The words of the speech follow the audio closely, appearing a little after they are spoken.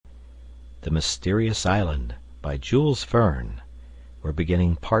The Mysterious Island, by Jules Verne. We're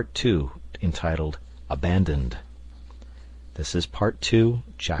beginning Part 2, entitled Abandoned. This is Part 2,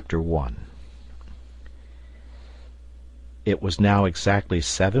 Chapter 1. It was now exactly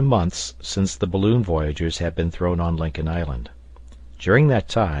 7 months since the balloon voyagers had been thrown on Lincoln Island. During that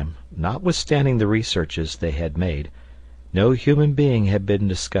time, notwithstanding the researches they had made, no human being had been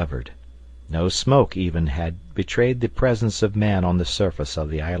discovered. No smoke even had betrayed the presence of man on the surface of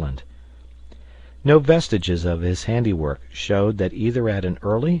the island. No vestiges of his handiwork showed that either at an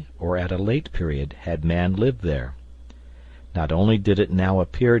early or at a late period had man lived there. Not only did it now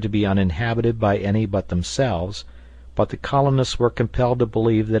appear to be uninhabited by any but themselves, but the colonists were compelled to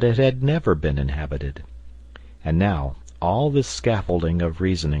believe that it had never been inhabited. And now all this scaffolding of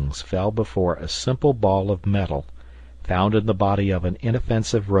reasonings fell before a simple ball of metal found in the body of an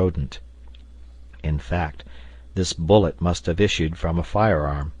inoffensive rodent. In fact, this bullet must have issued from a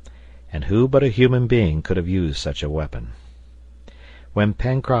firearm, and who but a human being could have used such a weapon? When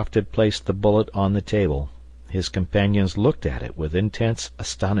Pencroft had placed the bullet on the table, his companions looked at it with intense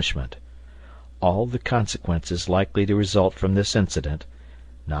astonishment. All the consequences likely to result from this incident,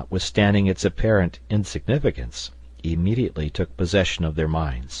 notwithstanding its apparent insignificance, immediately took possession of their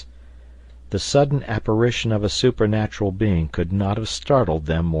minds. The sudden apparition of a supernatural being could not have startled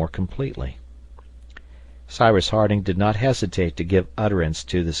them more completely. Cyrus Harding did not hesitate to give utterance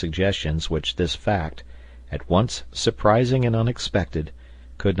to the suggestions which this fact, at once surprising and unexpected,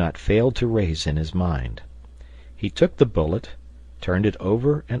 could not fail to raise in his mind. He took the bullet, turned it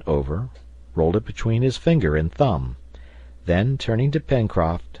over and over, rolled it between his finger and thumb. Then, turning to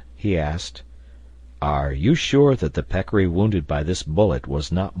Pencroft, he asked, "Are you sure that the peccary wounded by this bullet was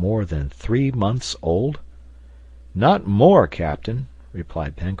not more than 3 months old?" "Not more, captain,"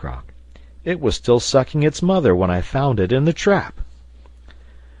 replied Pencroft. "It was still sucking its mother when I found it in the trap."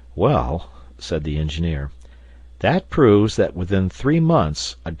 "Well," said the engineer, "that proves that within 3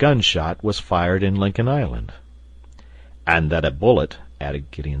 months a gunshot was fired in Lincoln Island." "And that a bullet,"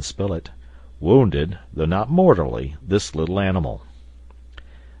 added Gideon Spilett, "wounded, though not mortally, this little animal."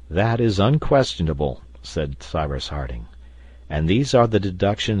 "That is unquestionable," said Cyrus Harding, "and these are the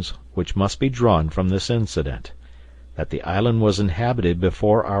deductions which must be drawn from this incident: that the island was inhabited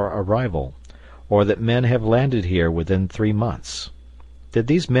before our arrival, or that men have landed here within 3 months. Did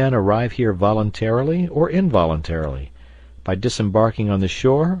these men arrive here voluntarily or involuntarily, by disembarking on the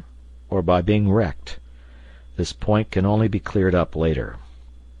shore, or by being wrecked? This point can only be cleared up later.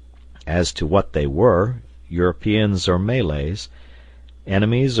 As to what they were, Europeans or Malays,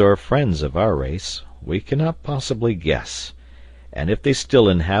 enemies or friends of our race, we cannot possibly guess, and if they still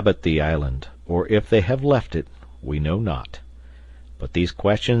inhabit the island, or if they have left it, we know not. But these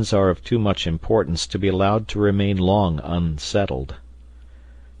questions are of too much importance to be allowed to remain long unsettled."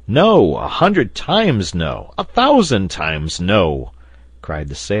 "No, 100 times no, 1,000 times no!" cried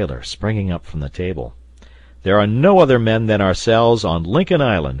the sailor, springing up from the table. "There are no other men than ourselves on Lincoln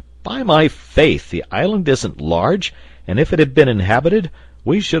Island. By my faith, the island isn't large, and if it had been inhabited,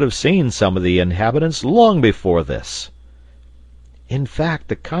 we should have seen some of the inhabitants long before this." "In fact,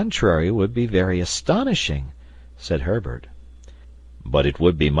 the contrary would be very astonishing," said Herbert. "But it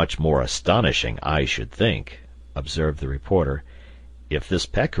would be much more astonishing, I should think," observed the reporter, "if this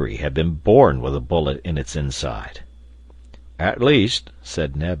peccary had been born with a bullet in its inside." "At least,"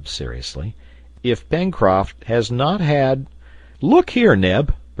 said Neb seriously, "if Pencroft has not had—" "Look here,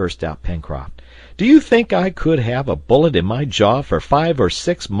 Neb," burst out Pencroft, "do you think I could have a bullet in my jaw for 5 or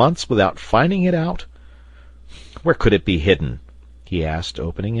 6 months without finding it out? Where could it be hidden?" he asked,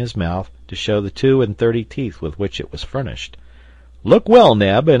 opening his mouth to show the 32 teeth with which it was furnished. "Look well,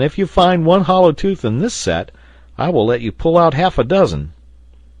 Neb, and if you find one hollow tooth in this set, I will let you pull out half a dozen."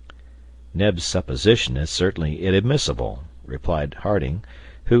 "Neb's supposition is certainly inadmissible," replied Harding,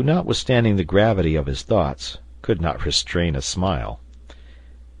 who, notwithstanding the gravity of his thoughts, could not restrain a smile.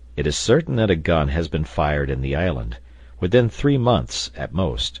 "It is certain that a gun has been fired in the island, within 3 months at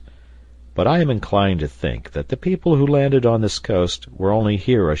most, but I am inclined to think that the people who landed on this coast were only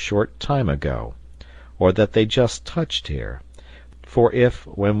here a short time ago, or that they just touched here. For if,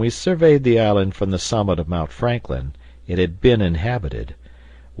 when we surveyed the island from the summit of Mount Franklin, it had been inhabited,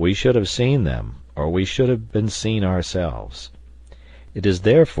 we should have seen them, or we should have been seen ourselves. It is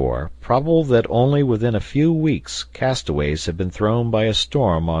therefore probable that only within a few weeks castaways have been thrown by a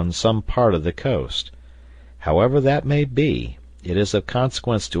storm on some part of the coast. However that may be, it is of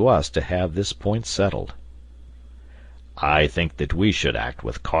consequence to us to have this point settled." "I think that we should act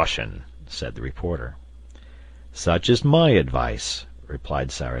with caution," said the reporter. "Such is my advice,"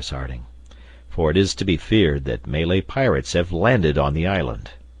 replied Cyrus Harding, "for it is to be feared that Malay pirates have landed on the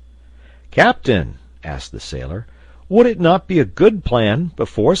island." "Captain," asked the sailor, "would it not be a good plan,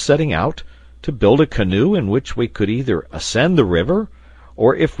 before setting out, to build a canoe in which we could either ascend the river,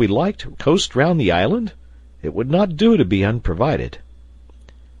 or, if we liked, coast round the island? It would not do to be unprovided."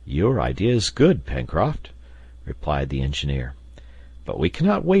 "Your idea is good, Pencroft," replied the engineer, "but we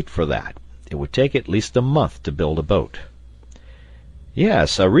cannot wait for that. It would take at least a month to build a boat."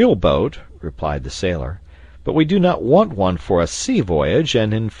 "Yes, a real boat," replied the sailor, "but we do not want one for a sea voyage,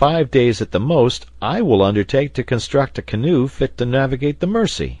 and in 5 days at the most I will undertake to construct a canoe fit to navigate the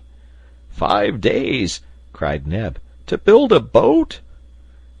Mersey." "5 days!" cried Neb. "To build a boat?"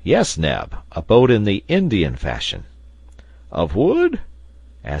 "Yes, Neb, a boat in the Indian fashion." "Of wood?"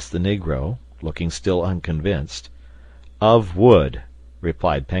 asked the negro, looking still unconvinced. "Of wood,"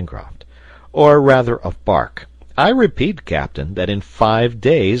 replied Pencroft, "or rather of bark. I repeat, captain, that in 5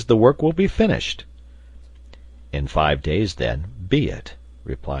 days the work will be finished." "In 5 days, then, be it,"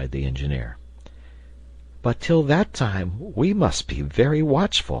 replied the engineer. "But till that time we must be very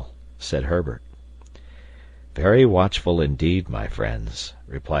watchful," said Herbert. "Very watchful indeed, my friends,"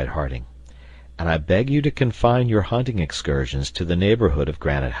 replied Harding, "and I beg you to confine your hunting excursions to the neighborhood of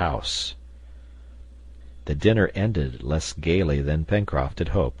Granite House." The dinner ended less gaily than Pencroft had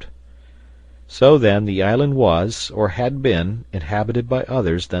hoped. So then the island was, or had been, inhabited by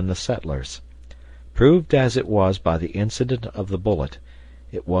others than the settlers. Proved as it was by the incident of the bullet,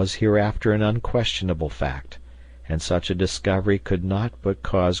 it was hereafter an unquestionable fact, and such a discovery could not but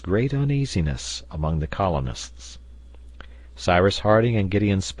cause great uneasiness among the colonists. Cyrus Harding and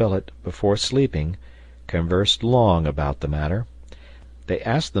Gideon Spilett, before sleeping, conversed long about the matter. They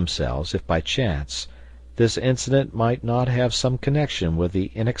asked themselves if by chance this incident might not have some connection with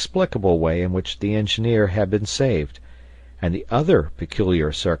the inexplicable way in which the engineer had been saved, and the other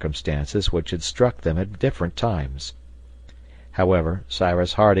peculiar circumstances which had struck them at different times. However,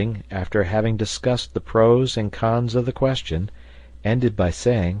 Cyrus Harding, after having discussed the pros and cons of the question, ended by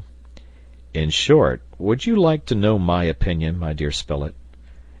saying, "In short, would you like to know my opinion, my dear Spilett?"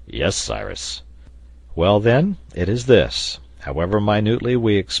 "Yes, Cyrus." "Well, then, it is this. However minutely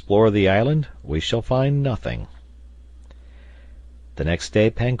we explore the island, we shall find nothing." The next day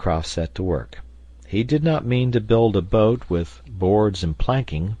Pencroft set to work. He did not mean to build a boat with boards and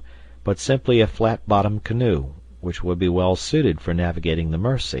planking, but simply a flat-bottomed canoe, which would be well suited for navigating the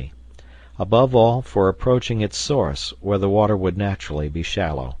Mersey, above all for approaching its source, where the water would naturally be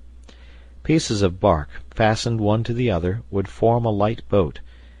shallow. Pieces of bark, fastened one to the other, would form a light boat,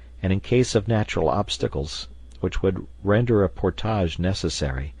 and in case of natural obstacles, which would render a portage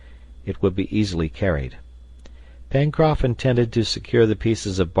necessary, it would be easily carried. Pencroft intended to secure the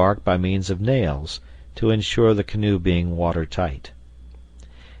pieces of bark by means of nails, to insure the canoe being watertight.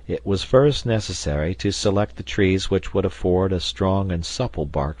 It was first necessary to select the trees which would afford a strong and supple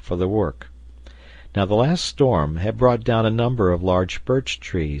bark for the work. Now the last storm had brought down a number of large birch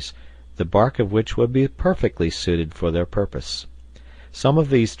trees, the bark of which would be perfectly suited for their purpose. Some of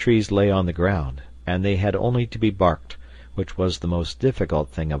these trees lay on the ground, and they had only to be barked, which was the most difficult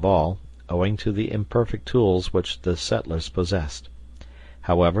thing of all, owing to the imperfect tools which the settlers possessed.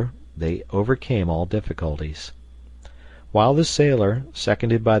 However, they overcame all difficulties. While the sailor,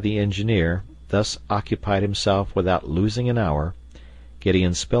 seconded by the engineer, thus occupied himself without losing an hour,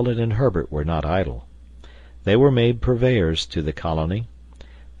 Gideon Spilett and Herbert were not idle. They were made purveyors to the colony.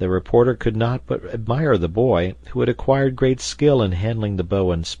 The reporter could not but admire the boy, who had acquired great skill in handling the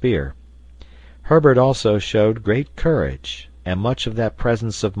bow and spear. Herbert also showed great courage, and much of that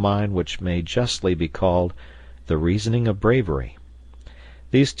presence of mind which may justly be called the reasoning of bravery.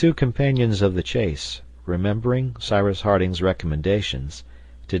 These two companions of the chase, remembering Cyrus Harding's recommendations,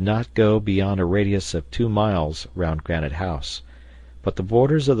 did not go beyond a radius of 2 miles round Granite House, but the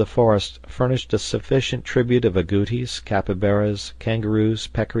borders of the forest furnished a sufficient tribute of agoutis, capybaras, kangaroos,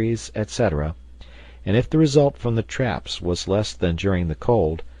 peccaries, etc., and if the result from the traps was less than during the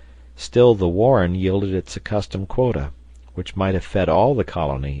cold, still the warren yielded its accustomed quota, which might have fed all the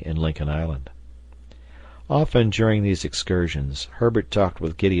colony in Lincoln Island. Often during these excursions Herbert talked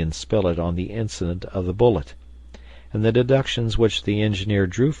with Gideon Spilett on the incident of the bullet, and the deductions which the engineer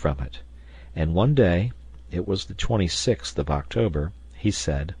drew from it, and one day, it was the 26th of October, he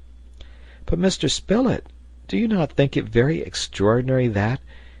said, "But, Mr. Spilett, do you not think it very extraordinary that,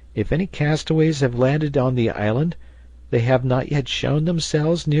 if any castaways have landed on the island, they have not yet shown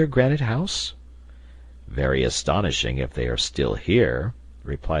themselves near Granite House?" "Very astonishing if they are still here,"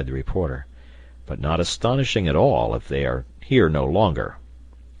 replied the reporter, "but not astonishing at all if they are here no longer."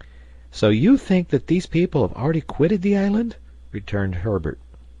 "So you think that these people have already quitted the island?" returned Herbert.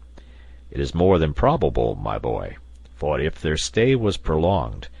 "It is more than probable, my boy, for if their stay was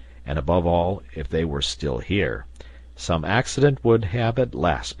prolonged, and above all, if they were still here, some accident would have at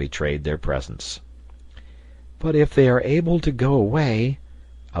last betrayed their presence. "But if they are able to go away,"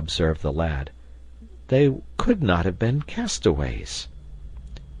 observed the lad, "they could not have been castaways."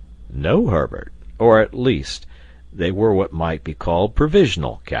 "No, Herbert, or at least they were what might be called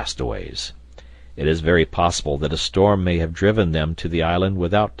provisional castaways. It is very possible that a storm may have driven them to the island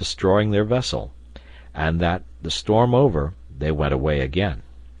without destroying their vessel, and that, the storm over, they went away again."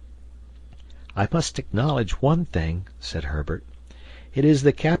 "I must acknowledge one thing," said Herbert. "It is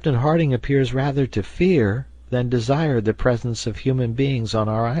that Captain Harding appears rather to fear than desire the presence of human beings on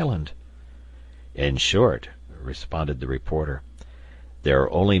our island." "In short," responded the reporter, "there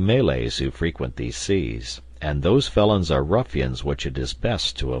are only Malays who frequent these seas, and those felons are ruffians which it is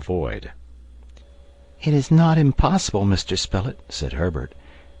best to avoid." "It is not impossible, Mr. Spilett," said Herbert,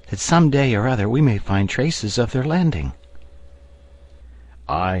 "that some day or other we may find traces of their landing."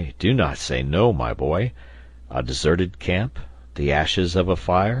 "I do not say no, my boy. A deserted camp, the ashes of a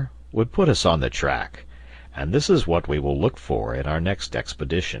fire, would put us on the track, and this is what we will look for in our next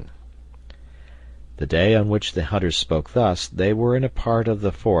expedition." The day on which the hunters spoke thus, they were in a part of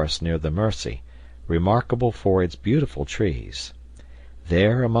the forest near the Mersey, remarkable for its beautiful trees.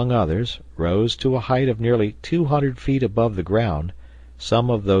 There, among others, rose to a height of nearly 200 feet above the ground some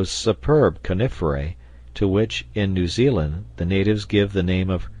of those superb coniferae to which, in New Zealand, the natives give the name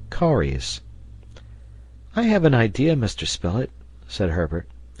of kauris. "I have an idea, Mr. Spilett," said Herbert.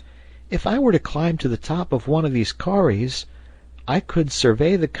 "If I were to climb to the top of one of these kauris, I could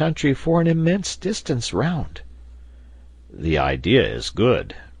survey the country for an immense distance round." "The idea is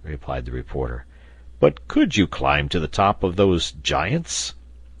good," replied the reporter, "but could you climb to the top of those giants?"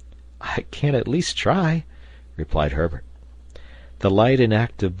 "I can at least try," replied Herbert. The light and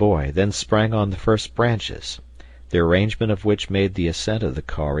active boy then sprang on the first branches, the arrangement of which made the ascent of the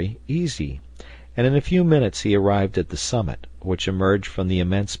kauri easy, and in a few minutes he arrived at the summit, which emerged from the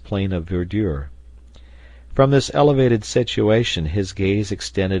immense plain of verdure. From this elevated situation his gaze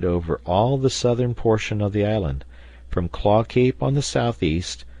extended over all the southern portion of the island, from Claw Cape on the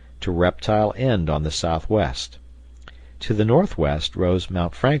southeast to Reptile End on the southwest. To the northwest rose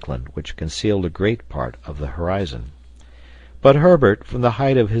Mount Franklin, which concealed a great part of the horizon. But Herbert, from the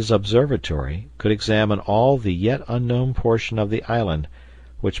height of his observatory, could examine all the yet unknown portion of the island,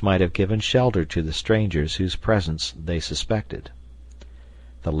 which might have given shelter to the strangers whose presence they suspected.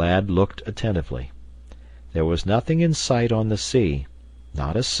 The lad looked attentively. There was nothing in sight on the sea,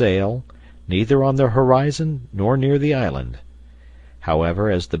 not a sail, neither on the horizon nor near the island.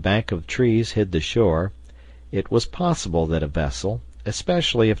 However, as the bank of trees hid the shore, it was possible that a vessel,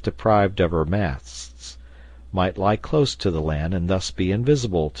 especially if deprived of her masts, might lie close to the land and thus be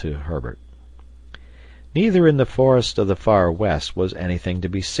invisible to Herbert. Neither in the forest of the far west was anything to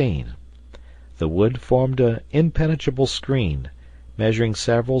be seen. The wood formed an impenetrable screen, measuring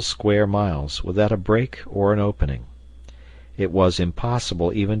several square miles, without a break or an opening. It was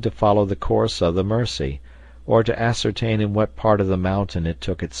impossible even to follow the course of the Mersey, or to ascertain in what part of the mountain it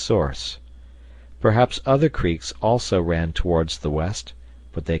took its source. Perhaps other creeks also ran towards the west,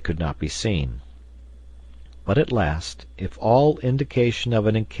 but they could not be seen. But at last, if all indication of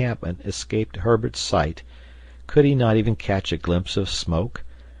an encampment escaped Herbert's sight, could he not even catch a glimpse of smoke,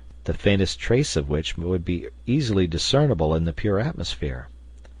 the faintest trace of which would be easily discernible in the pure atmosphere?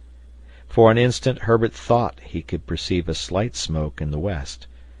 For an instant Herbert thought he could perceive a slight smoke in the west,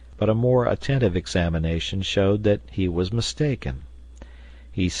 but a more attentive examination showed that he was mistaken.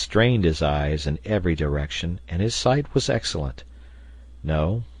 He strained his eyes in every direction, and his sight was excellent.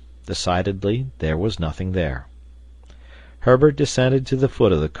 No, decidedly there was nothing there. Herbert descended to the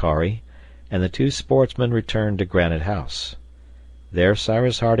foot of the kauri, and the two sportsmen returned to Granite House. There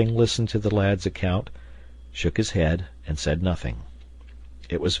Cyrus Harding listened to the lad's account, shook his head, and said nothing.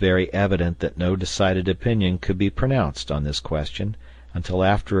 It was very evident that no decided opinion could be pronounced on this question until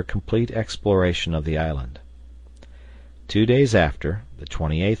after a complete exploration of the island. 2 days after, the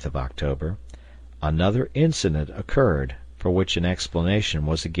 28th of October, another incident occurred, for which an explanation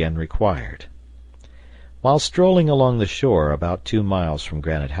was again required. While strolling along the shore about 2 miles from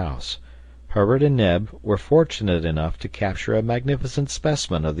Granite House, Herbert and Neb were fortunate enough to capture a magnificent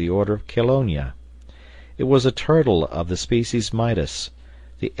specimen of the order of Chelonia. It was a turtle of the species Midas,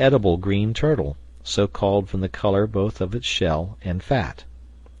 the edible green turtle, so called from the color both of its shell and fat.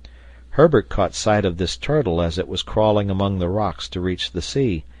 Herbert caught sight of this turtle as it was crawling among the rocks to reach the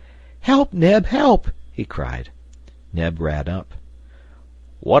sea. "Help, Neb, help!" he cried. Neb ran up.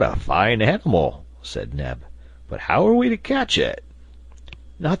 "What a fine animal!" said Neb. "But how are we to catch it?"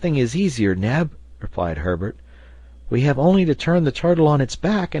 "Nothing is easier, Neb," replied Herbert. We have only to turn the turtle on its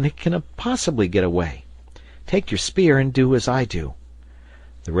back, and it cannot possibly get away. Take your spear and do as I do."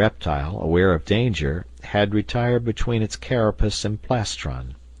 The reptile, aware of danger, had retired between its carapace and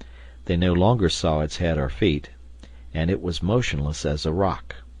plastron. They no longer saw its head or feet, and it was motionless as a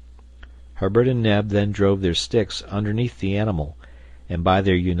rock. Herbert and Neb then drove their sticks underneath the animal, and by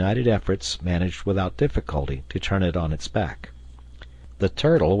their united efforts managed without difficulty to turn it on its back. The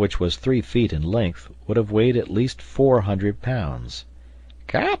turtle, which was 3 feet in length, would have weighed at least 400 pounds.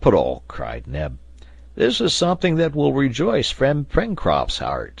 "Capital!" cried Neb. "This is something that will rejoice friend Pencroft's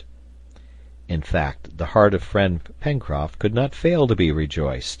heart." In fact, the heart of friend Pencroft could not fail to be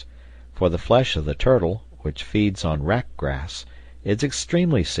rejoiced, for the flesh of the turtle, which feeds on wrack grass, is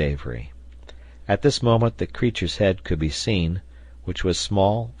extremely savory. At this moment the creature's head could be seen, which was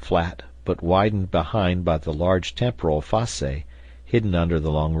small, flat, but widened behind by the large temporal fosse hidden under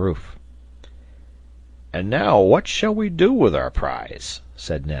the long roof. "And now what shall we do with our prize?"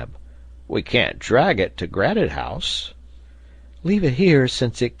 said Neb. "We can't drag it to Granite House." "Leave it here,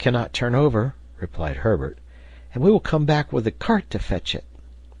 since it cannot turn over," replied Herbert, "and we will come back with the cart to fetch it."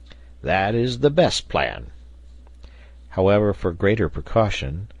 "That is the best plan." However, for greater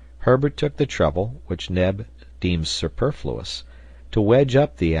precaution, Herbert took the trouble, which Neb deemed superfluous, to wedge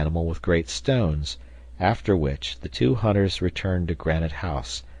up the animal with great stones, after which the 2 hunters returned to Granite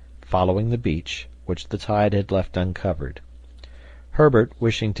House, following the beach, which the tide had left uncovered. Herbert,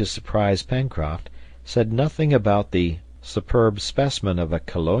 wishing to surprise Pencroft, said nothing about the superb specimen of a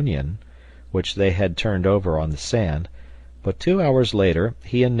chelonian, which they had turned over on the sand, but 2 hours later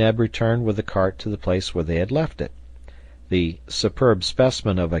he and Neb returned with the cart to the place where they had left it. The superb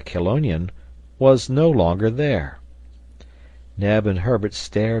specimen of a chelonian was no longer there. Neb and Herbert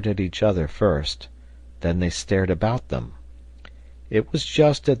stared at each other first, then they stared about them. It was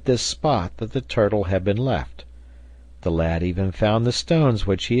just at this spot that the turtle had been left. The lad even found the stones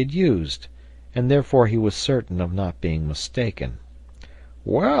which he had used, and therefore he was certain of not being mistaken.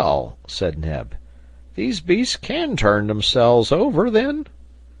 "Well," said Neb, "these beasts can turn themselves over, then?"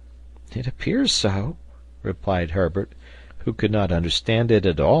 "It appears so," replied Herbert, who could not understand it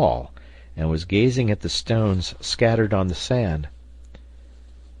at all, and was gazing at the stones scattered on the sand.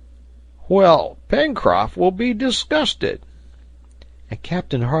 "Well, Pencroft will be disgusted." "And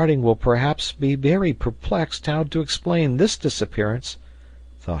Captain Harding will perhaps be very perplexed how to explain this disappearance,"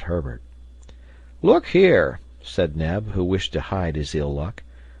 thought Herbert. "Look here," said Neb, who wished to hide his ill luck,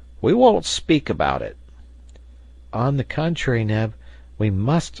 "we won't speak about it." "On the contrary, Neb, we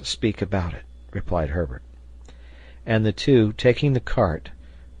must speak about it," replied Herbert. And the two, taking the cart,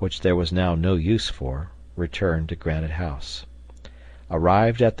 which there was now no use for, returned to Granite House.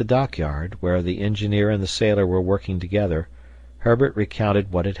 Arrived at the dockyard, where the engineer and the sailor were working together, Herbert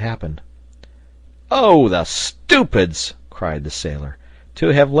recounted what had happened. "Oh, the stupids!" cried the sailor, "to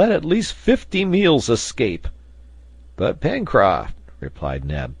have let at least 50 meals escape." "But, Pencroft," replied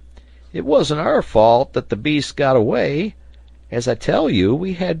Neb, "it wasn't our fault that the beast got away. As I tell you,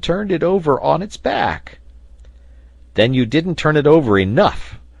 we had turned it over on its back." "Then you didn't turn it over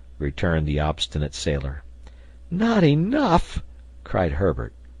enough," returned the obstinate sailor. "Not enough!" cried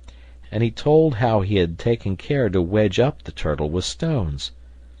Herbert, and he told how he had taken care to wedge up the turtle with stones.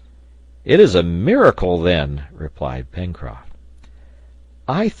 "It is a miracle, then," replied Pencroft.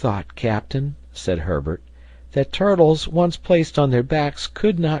 "I thought, Captain," said Herbert, "that turtles, once placed on their backs,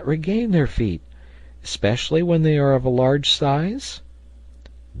 could not regain their feet, especially when they are of a large size?"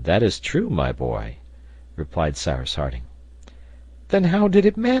 "That is true, my boy," replied Cyrus Harding. "Then how did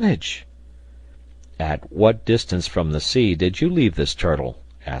it manage?" "At what distance from the sea did you leave this turtle?"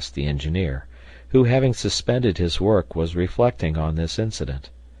 asked the engineer, who, having suspended his work, was reflecting on this incident.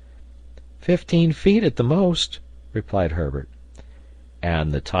 15 feet at the most," replied Herbert.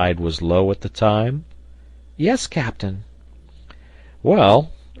 "And the tide was low at the time?" "Yes, Captain."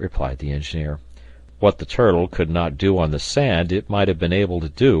 "Well," replied the engineer, "what the turtle could not do on the sand it might have been able to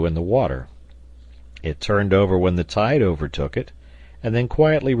do in the water. It turned over when the tide overtook it, and then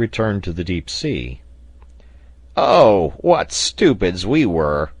quietly returned to the deep sea." "Oh, what stupids we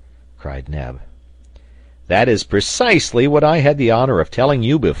were!" cried Neb. "That is precisely what I had the honor of telling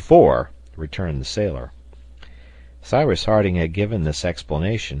you before," returned the sailor. Cyrus Harding had given this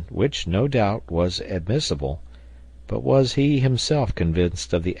explanation, which, no doubt, was admissible, but was he himself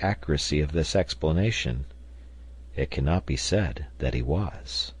convinced of the accuracy of this explanation? It cannot be said that he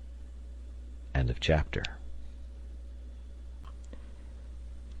was. End of chapter.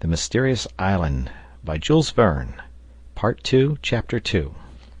 The Mysterious Island by Jules Verne, Part 2, Chapter 2.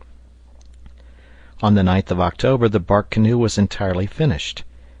 On the 9th of October the bark canoe was entirely finished.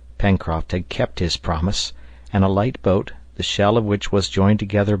 Pencroft had kept his promise, and a light boat, the shell of which was joined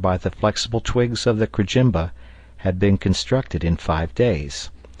together by the flexible twigs of the crejimba, had been constructed in 5 days.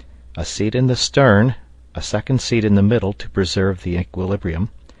 A seat in the stern, a second seat in the middle to preserve the equilibrium,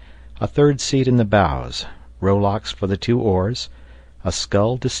 a third seat in the bows, rowlocks for the 2 oars, a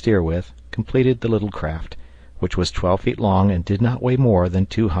scull to steer with, completed the little craft, which was 12 feet long and did not weigh more than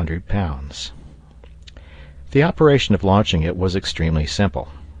 200 pounds. The operation of launching it was extremely simple.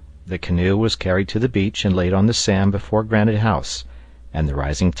 The canoe was carried to the beach and laid on the sand before Granite House, and the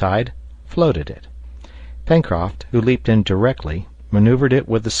rising tide floated it. Pencroft, who leaped in directly, maneuvered it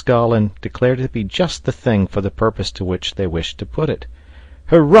with the scull and declared it to be just the thing for the purpose to which they wished to put it.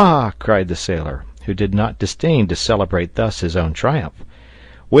 "Hurrah!" cried the sailor, who did not disdain to celebrate thus his own triumph.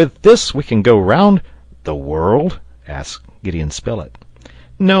 "With this we can go round—" "The world?" asked Gideon Spilett.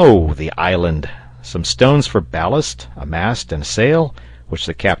 "No, the island. Some stones for ballast, a mast and a sail, which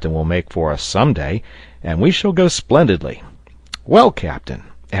the captain will make for us some day, and we shall go splendidly. Well, captain,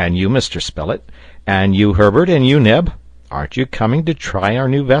 and you, Mr. Spilett, and you, Herbert, and you, Neb, aren't you coming to try our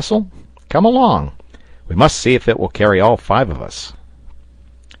new vessel? Come along. We must see if it will carry all 5 of us."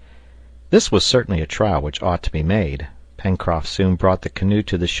 This was certainly a trial which ought to be made. Pencroft soon brought the canoe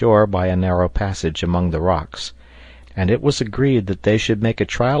to the shore by a narrow passage among the rocks, and it was agreed that they should make a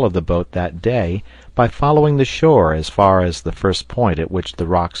trial of the boat that day by following the shore as far as the first point at which the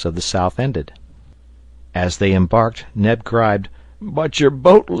rocks of the south ended. As they embarked, Neb cried, "But your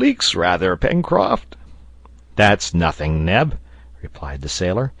boat leaks rather, Pencroft." "That's nothing, Neb," replied the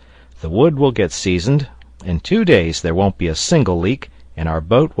sailor. "The wood will get seasoned. In 2 days there won't be a single leak, and our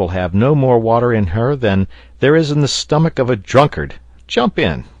boat will have no more water in her than there is in the stomach of a drunkard. Jump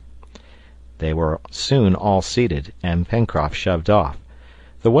in." They were soon all seated, and Pencroft shoved off.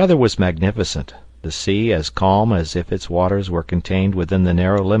 The weather was magnificent, the sea as calm as if its waters were contained within the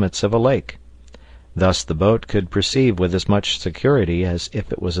narrow limits of a lake. Thus the boat could proceed with as much security as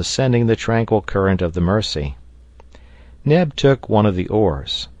if it was ascending the tranquil current of the Mersey. Neb took one of the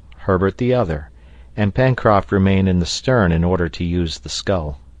oars, Herbert the other, and Pencroft remained in the stern in order to use the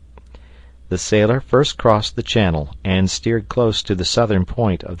scull. The sailor first crossed the channel and steered close to the southern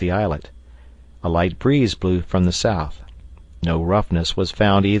point of the islet. A light breeze blew from the south. No roughness was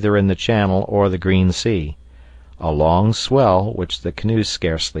found either in the channel or the green sea. A long swell, which the canoe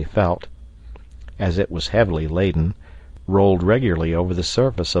scarcely felt, as it was heavily laden, rolled regularly over the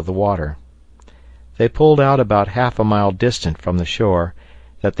surface of the water. They pulled out about half a mile distant from the shore,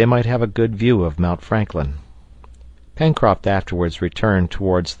 that they might have a good view of Mount Franklin. Pencroft afterwards returned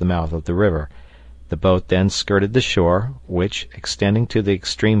towards the mouth of the river. The boat then skirted the shore, which, extending to the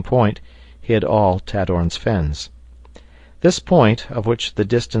extreme point, hid all Tadorn's Fens. This point, of which the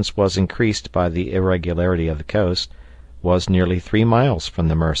distance was increased by the irregularity of the coast, was nearly 3 miles from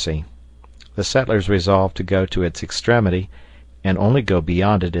the Mersey. The settlers resolved to go to its extremity, and only go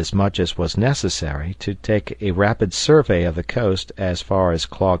beyond it as much as was necessary to take a rapid survey of the coast as far as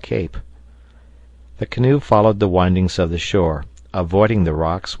Claw Cape. The canoe followed the windings of the shore, avoiding the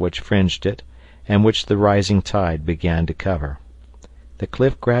rocks which fringed it, and which the rising tide began to cover. The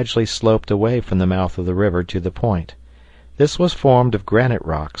cliff gradually sloped away from the mouth of the river to the point. This was formed of granite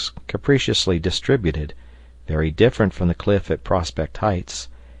rocks, capriciously distributed, very different from the cliff at Prospect Heights,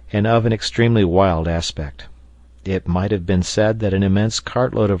 and of an extremely wild aspect. It might have been said that an immense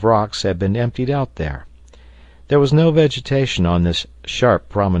cartload of rocks had been emptied out there. There was no vegetation on this sharp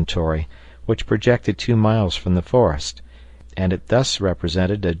promontory, which projected 2 miles from the forest, and it thus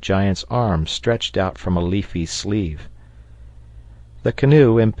represented a giant's arm stretched out from a leafy sleeve. The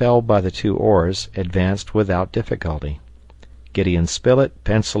canoe, impelled by the 2 oars, advanced without difficulty. Gideon Spilett,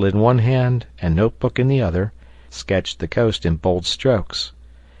 pencil in one hand and notebook in the other, sketched the coast in bold strokes.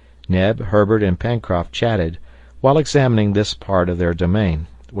 Neb, Herbert, and Pencroft chatted, while examining this part of their domain,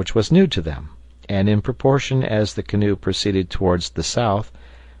 which was new to them, and in proportion as the canoe proceeded towards the south,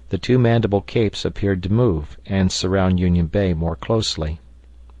 the 2 Mandible Capes appeared to move and surround Union Bay more closely.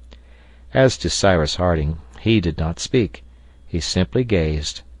 As to Cyrus Harding, he did not speak. He simply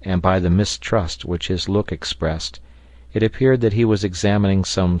gazed, and by the mistrust which his look expressed, it appeared that he was examining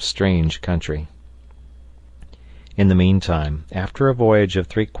some strange country. In the meantime, after a voyage of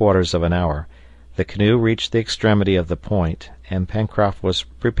 3/4 of an hour, the canoe reached the extremity of the point, and Pencroft was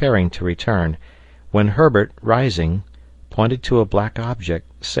preparing to return, when Herbert, rising, pointed to a black object,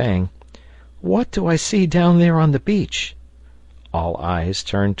 saying, "What do I see down there on the beach?" All eyes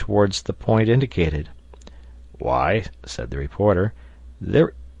turned towards the point indicated. "Why," said the reporter,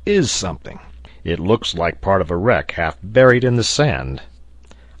 "there is something. It looks like part of a wreck half buried in the sand."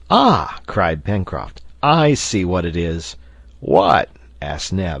 "Ah!" cried Pencroft, "I see what it is." "What?"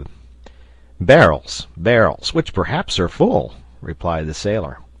 asked Neb. Barrels, barrels, which perhaps are full," replied the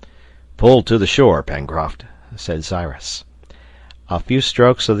sailor. "Pull to the shore, Pencroft," said Cyrus. A few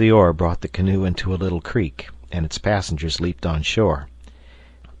strokes of the oar brought the canoe into a little creek, and its passengers leaped on shore.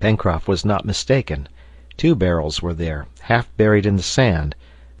 Pencroft was not mistaken. 2 barrels were there, half buried in the sand,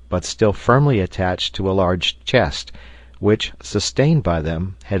 but still firmly attached to a large chest, which, sustained by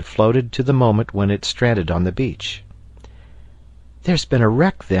them, had floated to the moment when it stranded on the beach. "There's been a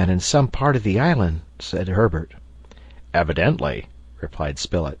wreck, then, in some part of the island," said Herbert. "Evidently," replied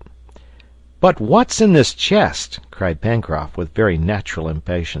Spilett. "But what's in this chest?" cried Pencroft, with very natural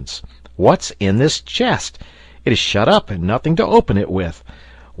impatience. "What's in this chest? It is shut up, and nothing to open it with.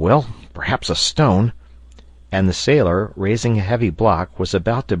 Well, perhaps a stone." And the sailor, raising a heavy block, was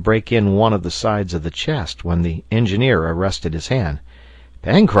about to break in one of the sides of the chest when the engineer arrested his hand.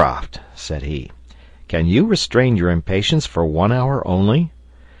 "Pencroft," said he, "can you restrain your impatience for 1 hour only?"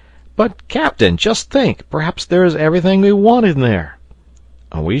 "But, captain, just think! Perhaps there is everything we want in there."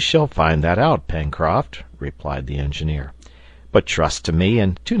 "We shall find that out, Pencroft," replied the engineer. "But trust to me,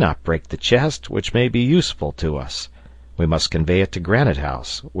 and do not break the chest, which may be useful to us. We must convey it to Granite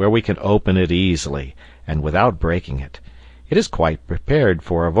House, where we can open it easily, and without breaking it. It is quite prepared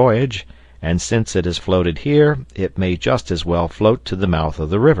for a voyage, and since it has floated here, it may just as well float to the mouth of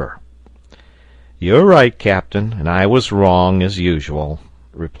the river." "You're right, captain, and I was wrong as usual,"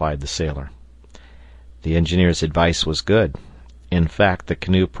 replied the sailor. The engineer's advice was good. In fact, the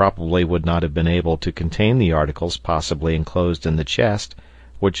canoe probably would not have been able to contain the articles possibly enclosed in the chest,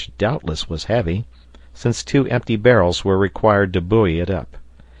 which doubtless was heavy, since 2 empty barrels were required to buoy it up.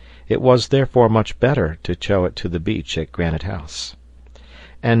 It was therefore much better to tow it to the beach at Granite House.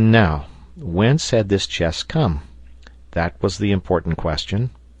 And now, whence had this chest come? That was the important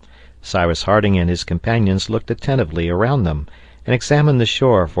question. Cyrus Harding and his companions looked attentively around them, and examined the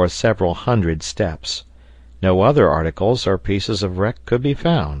shore for several hundred steps. No other articles or pieces of wreck could be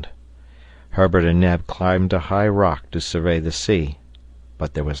found. Herbert and Neb climbed a high rock to survey the sea,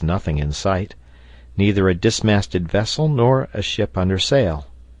 but there was nothing in sight, neither a dismasted vessel nor a ship under sail.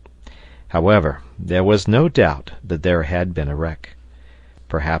 However, there was no doubt that there had been a wreck.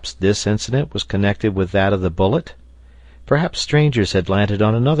 Perhaps this incident was connected with that of the bullet. Perhaps strangers had landed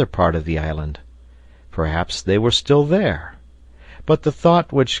on another part of the island. Perhaps they were still there. But the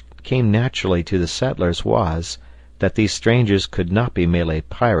thought which came naturally to the settlers was that these strangers could not be Malay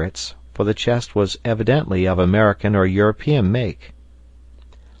pirates, for the chest was evidently of American or European make.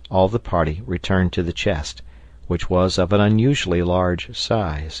 All the party returned to the chest, which was of an unusually large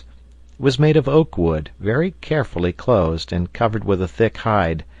size. It was made of oak wood, very carefully closed, and covered with a thick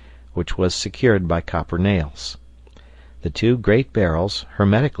hide, which was secured by copper nails. The 2 great barrels,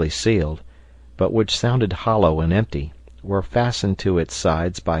 hermetically sealed, but which sounded hollow and empty, were fastened to its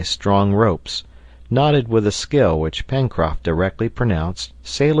sides by strong ropes, knotted with a skill which Pencroft directly pronounced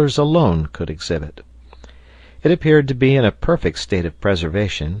sailors alone could exhibit. It appeared to be in a perfect state of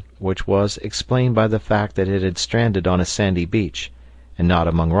preservation, which was explained by the fact that it had stranded on a sandy beach, and not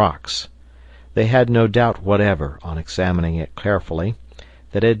among rocks. They had no doubt whatever, on examining it carefully,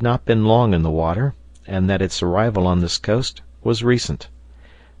 that it had not been long in the water, and that its arrival on this coast was recent.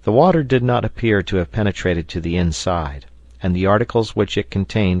 The water did not appear to have penetrated to the inside, and the articles which it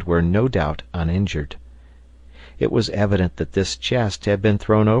contained were no doubt uninjured. It was evident that this chest had been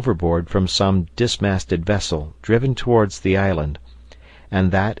thrown overboard from some dismasted vessel driven towards the island,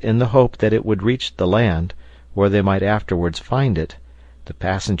 and that, in the hope that it would reach the land, where they might afterwards find it, the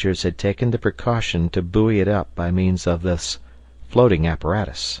passengers had taken the precaution to buoy it up by means of this floating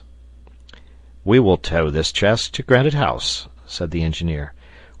apparatus. "We will tow this chest to Granite House," said the engineer,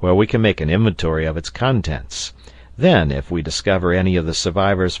 "where we can make an inventory of its contents. Then, if we discover any of the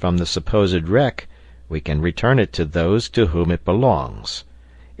survivors from the supposed wreck, we can return it to those to whom it belongs.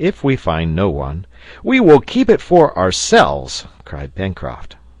 If we find no one—" "We will keep it for ourselves!" cried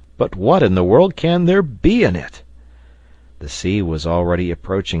Pencroft. "But what in the world can there be in it?" The sea was already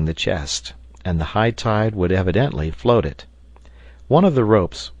approaching the chest, and the high tide would evidently float it. One of the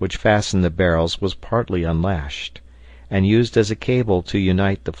ropes which fastened the barrels was partly unlashed, and used as a cable to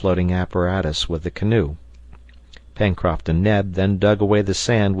unite the floating apparatus with the canoe. Pencroft and Neb then dug away the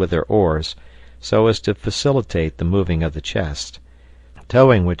sand with their oars, so as to facilitate the moving of the chest,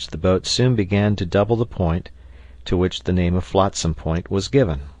 towing which the boat soon began to double the point, to which the name of Flotsam Point was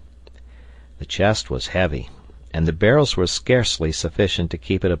given. The chest was heavy, and the barrels were scarcely sufficient to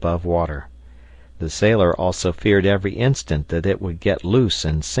keep it above water. The sailor also feared every instant that it would get loose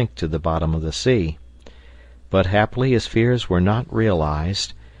and sink to the bottom of the sea. But happily his fears were not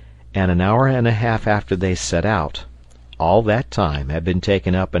realized, and an hour and a half after they set out, all that time had been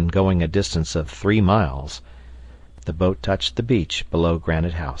taken up in going a distance of 3 miles. The boat touched the beach below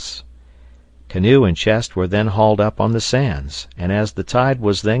Granite House. Canoe and chest were then hauled up on the sands, and as the tide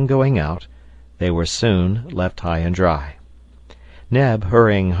was then going out, they were soon left high and dry. Neb,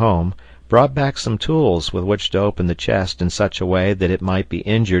 hurrying home, brought back some tools with which to open the chest in such a way that it might be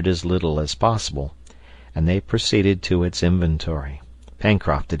injured as little as possible, and they proceeded to its inventory.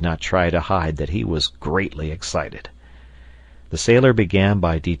 Pencroft did not try to hide that he was greatly excited. The sailor began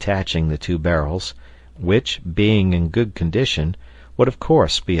by detaching the 2 barrels, which, being in good condition, would of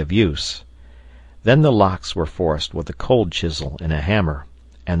course be of use. Then the locks were forced with a cold chisel and a hammer,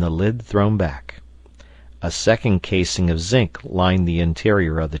 and the lid thrown back. A second casing of zinc lined the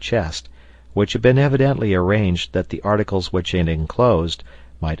interior of the chest, which had been evidently arranged that the articles which it enclosed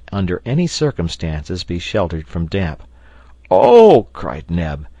might under any circumstances be sheltered from damp. "Oh!" cried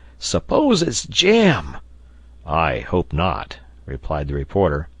Neb, "suppose it's jam!" "I hope not," replied the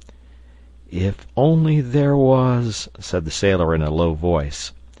reporter. "If only there was," said the sailor in a low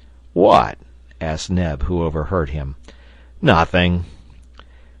voice. "What?" asked Neb, who overheard him. "Nothing."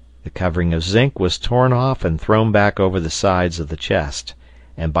 The covering of zinc was torn off and thrown back over the sides of the chest,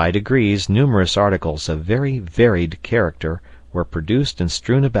 and by degrees numerous articles of very varied character were produced and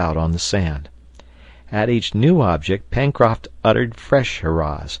strewn about on the sand. At each new object Pencroft uttered fresh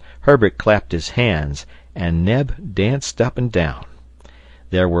hurrahs, Herbert clapped his hands, and Neb danced up and down.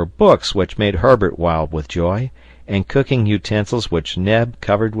 There were books which made Herbert wild with joy, and cooking utensils which Neb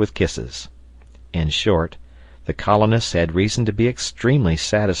covered with kisses. In short, the colonists had reason to be extremely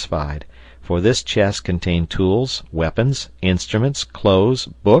satisfied, for this chest contained tools, weapons, instruments, clothes,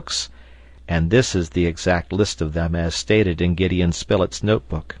 books, and this is the exact list of them as stated in Gideon Spilett's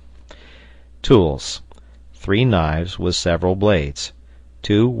notebook. Tools: 3 knives with several blades,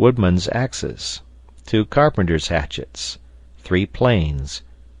 2 woodman's axes, 2 carpenter's hatchets, 3 planes,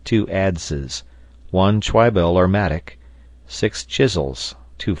 2 adzes, 1 chwiebel or mattock, 6 chisels,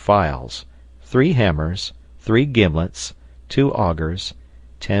 2 files, 3 hammers, 3 gimlets, 2 augers,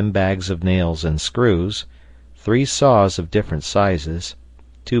 10 bags of nails and screws, 3 saws of different sizes,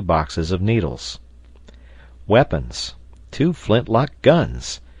 2 boxes of needles. Weapons: 2 flintlock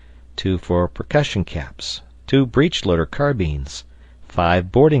guns, 2 for percussion caps, 2 breech-loader carbines,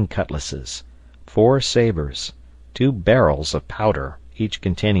 5 boarding cutlasses, 4 sabers, 2 barrels of powder, each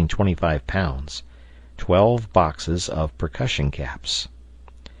containing 25 pounds, 12 boxes of percussion caps.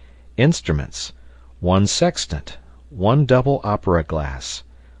 Instruments: 1 sextant, 1 double opera glass,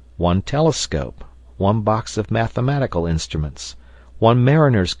 1 telescope, 1 box of mathematical instruments, 1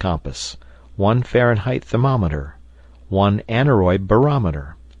 mariner's compass, 1 Fahrenheit thermometer, 1 aneroid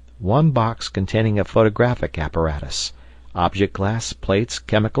barometer, 1 box containing a photographic apparatus, object glass, plates,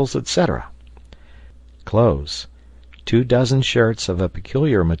 chemicals, etc. Clothes: 2 dozen shirts of a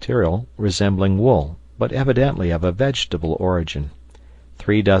peculiar material resembling wool, but evidently of a vegetable origin,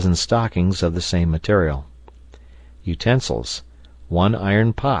 3 dozen stockings of the same material. Utensils: 1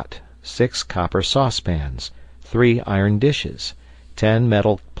 iron pot, 6 copper saucepans, 3 iron dishes, 10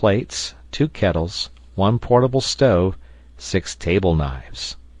 metal plates, 2 kettles, 1 portable stove, 6 table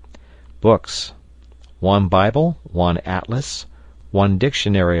knives. Books: 1 Bible, 1 atlas, 1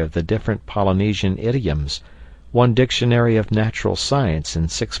 dictionary of the different Polynesian idioms, 1 dictionary of natural science in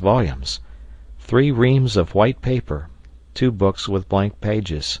 6 volumes, 3 reams of white paper, 2 books with blank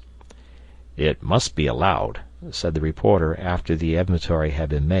pages. "It must be allowed," said the reporter after the inventory had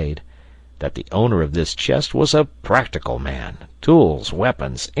been made, "that the owner of this chest was a practical man. Tools,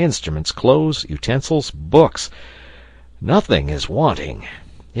 weapons, instruments, clothes, utensils, books. Nothing is wanting.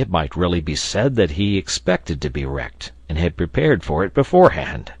 It might really be said that he expected to be wrecked, and had prepared for it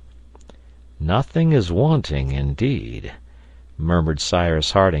beforehand." "Nothing is wanting, indeed," murmured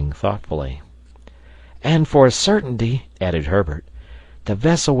Cyrus Harding thoughtfully. "And for a certainty," added Herbert, "the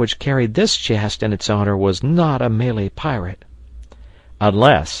vessel which carried this chest and its owner was not a Malay pirate."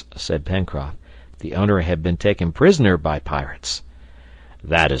 "Unless," said Pencroft, "the owner had been taken prisoner by pirates."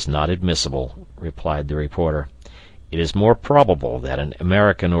 "That is not admissible," replied the reporter. "It is more probable that an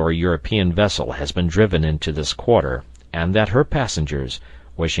American or European vessel has been driven into this quarter, and that her passengers,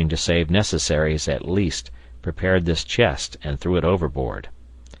 wishing to save necessaries at least, prepared this chest and threw it overboard."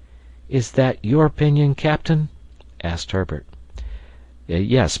 "Is that your opinion, Captain?" asked Herbert.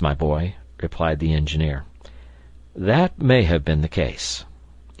 "Yes, my boy," replied the engineer. "That may have been the case.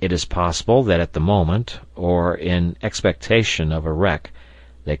 It is possible that at the moment, or in expectation of a wreck,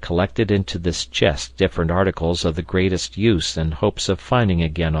 they collected into this chest different articles of the greatest use in hopes of finding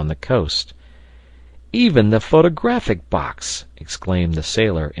again on the coast." "Even the photographic box!" exclaimed the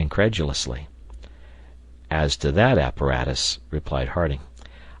sailor incredulously. "As to that apparatus," replied Harding,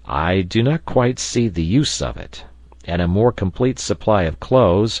 "I do not quite see the use of it, and a more complete supply of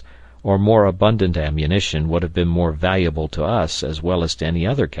clothes or more abundant ammunition would have been more valuable to us as well as to any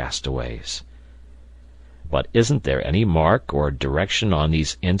other castaways." "But isn't there any mark or direction on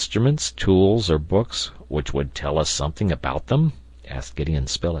these instruments, tools, or books which would tell us something about them?" asked Gideon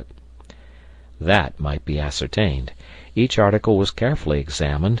Spilett. That might be ascertained. Each article was carefully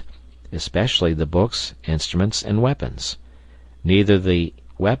examined, especially the books, instruments, and weapons. Neither the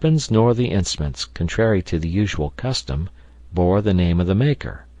weapons nor the instruments, contrary to the usual custom, bore the name of the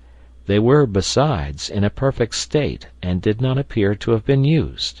maker. They were, besides, in a perfect state, and did not appear to have been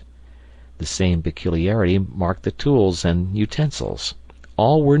used. The same peculiarity marked the tools and utensils.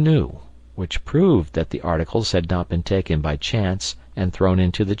 All were new, which proved that the articles had not been taken by chance and thrown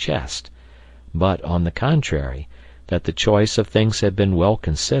into the chest, but, on the contrary, that the choice of things had been well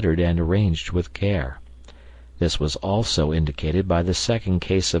considered and arranged with care. This was also indicated by the second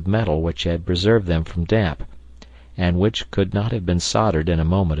case of metal which had preserved them from damp, and which could not have been soldered in a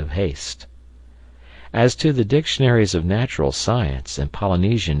moment of haste. As to the dictionaries of natural science and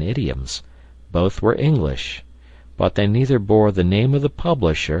Polynesian idioms, both were English, but they neither bore the name of the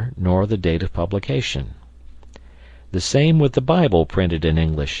publisher nor the date of publication. The same with the Bible printed in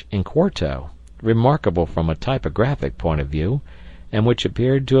English, in quarto, remarkable from a typographic point of view, and which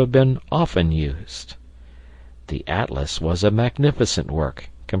appeared to have been often used. The Atlas was a magnificent work,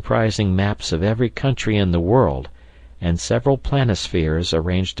 comprising maps of every country in the world, and several planispheres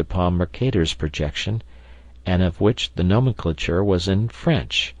arranged upon Mercator's projection, and of which the nomenclature was in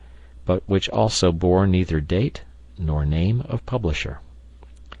French, but which also bore neither date nor name of publisher.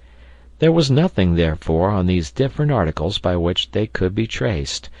 There was nothing, therefore, on these different articles by which they could be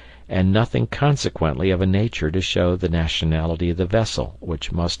traced, and nothing consequently of a nature to show the nationality of the vessel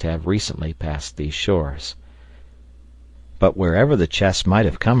which must have recently passed these shores. But wherever the chest might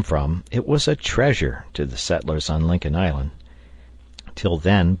have come from, it was a treasure to the settlers on Lincoln Island. Till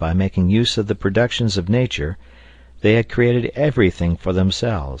then, by making use of the productions of nature, they had created everything for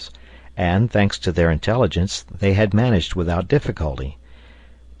themselves, and, thanks to their intelligence, they had managed without difficulty.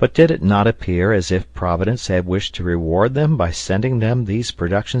 But did it not appear as if Providence had wished to reward them by sending them these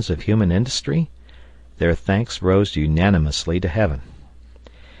productions of human industry? Their thanks rose unanimously to heaven.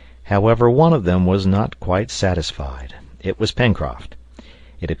 However, one of them was not quite satisfied. It was Pencroft.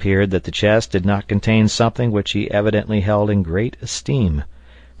 It appeared that the chest did not contain something which he evidently held in great esteem,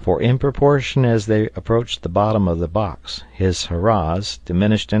 for in proportion as they approached the bottom of the box his hurrahs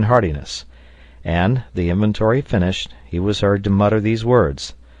diminished in heartiness, and, the inventory finished, he was heard to mutter these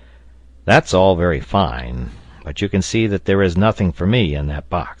words: "That's all very fine, but you can see that there is nothing for me in that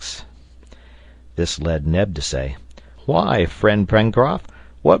box." This led Neb to say, "Why, friend Pencroft,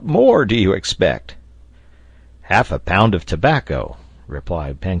 what more do you expect?" "Half a pound of tobacco,"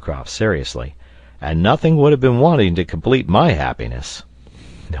 replied Pencroft seriously, "and nothing would have been wanting to complete my happiness."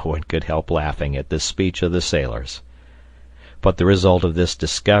 No one could help laughing at this speech of the sailors. But the result of this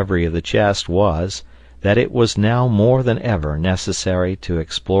discovery of the chest was, that it was now more than ever necessary to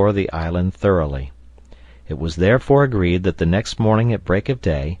explore the island thoroughly. It was therefore agreed that the next morning at break of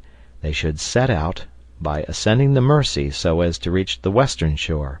day they should set out, by ascending the Mercy so as to reach the western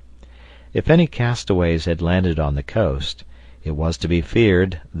shore. If any castaways had landed on the coast, it was to be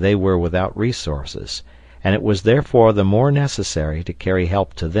feared they were without resources, and it was therefore the more necessary to carry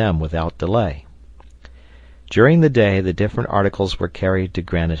help to them without delay. During the day the different articles were carried to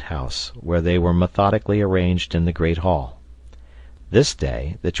Granite House, where they were methodically arranged in the great hall. This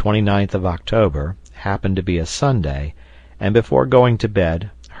day, the 29th of October, happened to be a Sunday, and before going to bed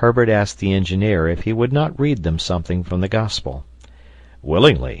Herbert asked the engineer if he would not read them something from the Gospel.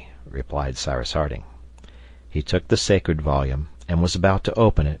 "Willingly," replied Cyrus Harding. He took the sacred volume, and was about to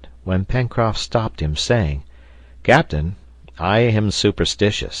open it, when Pencroft stopped him, saying, "Captain, I am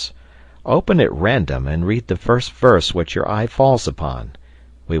superstitious. Open at random and read the first verse which your eye falls upon.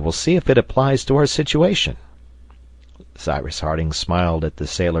 We will see if it applies to our situation." Cyrus Harding smiled at the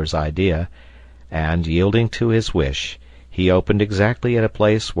sailor's idea, and, yielding to his wish, he opened exactly at a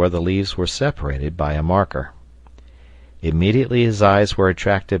place where the leaves were separated by a marker. Immediately his eyes were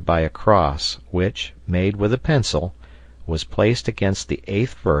attracted by a cross, which, made with a pencil, was placed against the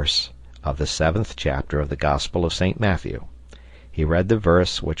 8th verse of the 7th chapter of the Gospel of St. Matthew. He read the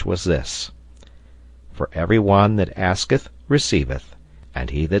verse, which was this: "For every one that asketh receiveth, and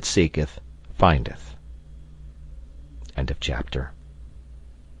he that seeketh findeth." End of chapter.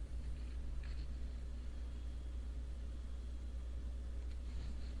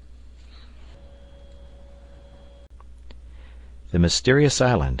 The Mysterious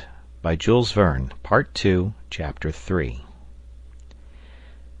Island, by Jules Verne, Part 2, Chapter 3.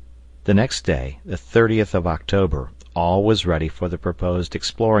 The next day, the 30th of October, all was ready for the proposed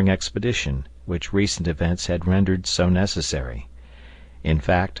exploring expedition, which recent events had rendered so necessary. In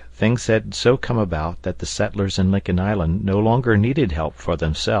fact, things had so come about that the settlers in Lincoln Island no longer needed help for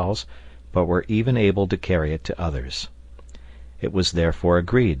themselves, but were even able to carry it to others. It was therefore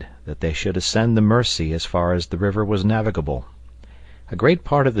agreed that they should ascend the Mersey as far as the river was navigable. A great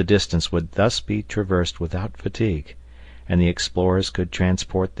part of the distance would thus be traversed without fatigue, and the explorers could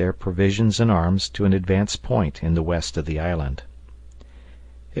transport their provisions and arms to an advanced point in the west of the island.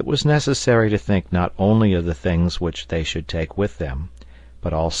 It was necessary to think not only of the things which they should take with them,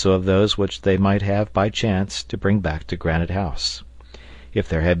 but also of those which they might have by chance to bring back to Granite House. If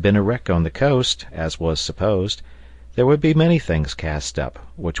there had been a wreck on the coast, as was supposed, there would be many things cast up,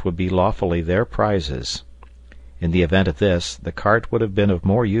 which would be lawfully their prizes. In the event of this, the cart would have been of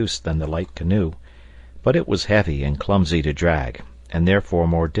more use than the light canoe, but it was heavy and clumsy to drag, and therefore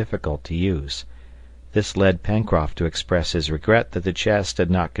more difficult to use. This led Pencroft to express his regret that the chest had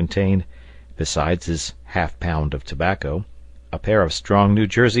not contained, besides his half-pound of tobacco, a pair of strong New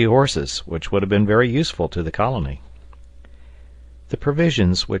Jersey horses, which would have been very useful to the colony. The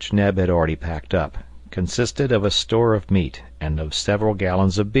provisions which Neb had already packed up consisted of a store of meat and of several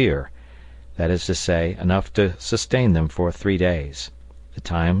gallons of beer, that is to say, enough to sustain them for 3 days, the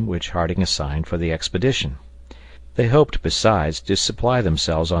time which Harding assigned for the expedition. They hoped, besides, to supply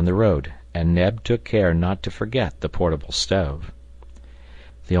themselves on the road, and Neb took care not to forget the portable stove.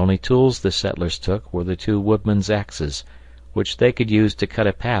 The only tools the settlers took were the 2 woodmen's axes, which they could use to cut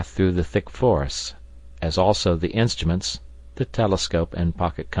a path through the thick forests, as also the instruments, the telescope and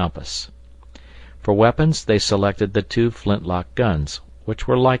pocket compass. For weapons they selected the 2 flintlock guns, which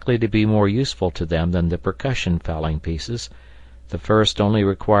were likely to be more useful to them than the percussion fowling pieces, the first only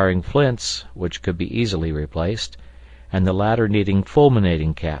requiring flints, which could be easily replaced, and the latter needing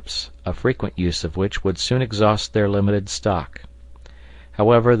fulminating caps, a frequent use of which would soon exhaust their limited stock.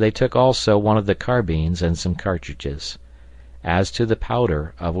 However, they took also one of the carbines and some cartridges. As to the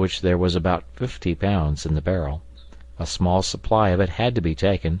powder, of which there was about 50 pounds in the barrel, a small supply of it had to be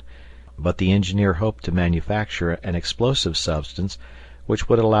taken, but the engineer hoped to manufacture an explosive substance which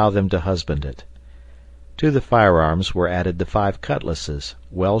would allow them to husband it. To the firearms were added the 5 cutlasses,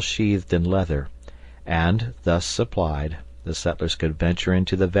 well sheathed in leather, and, thus supplied, the settlers could venture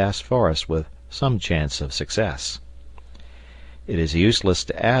into the vast forest with some chance of success. It is useless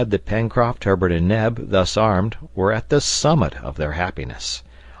to add that Pencroft, Herbert, and Neb, thus armed, were at the summit of their happiness,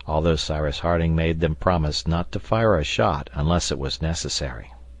 although Cyrus Harding made them promise not to fire a shot unless it was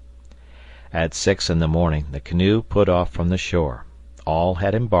necessary. At 6 in the morning the canoe put off from the shore. All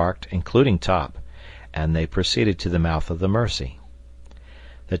had embarked, including Top, and they proceeded to the mouth of the Mersey.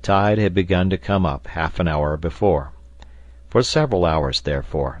 The tide had begun to come up half an hour before. For several hours,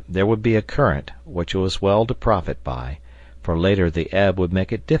 therefore, there would be a current, which it was well to profit by, for later the ebb would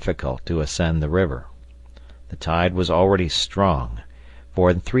make it difficult to ascend the river. The tide was already strong, for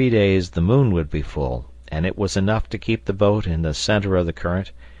in 3 days the moon would be full, and it was enough to keep the boat in the center of the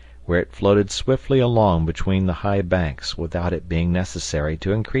current, where it floated swiftly along between the high banks without it being necessary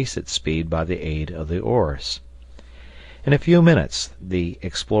to increase its speed by the aid of the oars. In a few minutes the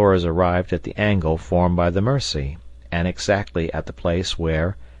explorers arrived at the angle formed by the Mersey, and exactly at the place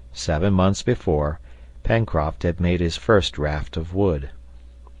where, 7 months before, Pencroft had made his first raft of wood.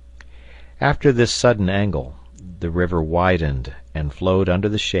 After this sudden angle, the river widened and flowed under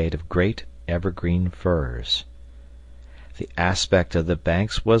the shade of great evergreen firs. The aspect of the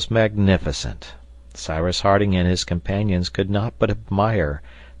banks was magnificent. Cyrus Harding and his companions could not but admire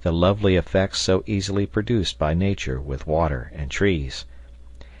the lovely effects so easily produced by nature with water and trees.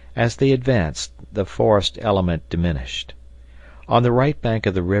 As they advanced, the forest element diminished. On the right bank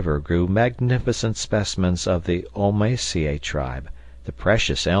of the river grew magnificent specimens of the Ulmaceae tribe, the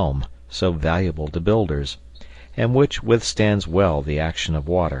precious elm, so valuable to builders, and which withstands well the action of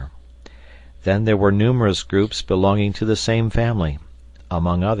water. Then there were numerous groups belonging to the same family,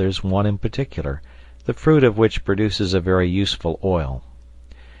 among others one in particular, the fruit of which produces a very useful oil.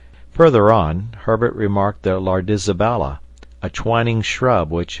 Further on, Herbert remarked the lardizabala, a twining shrub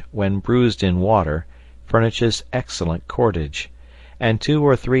which, when bruised in water, furnishes excellent cordage, and 2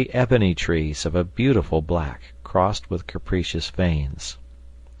 or 3 ebony trees of a beautiful black, crossed with capricious veins.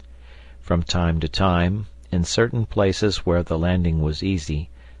 From time to time, in certain places where the landing was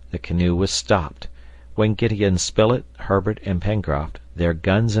easy, the canoe was stopped, when Gideon Spilett, Herbert, and Pencroft, their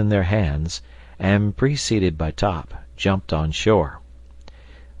guns in their hands, and preceded by Top, jumped on shore.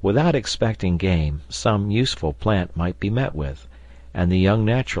 Without expecting game, some useful plant might be met with, and the young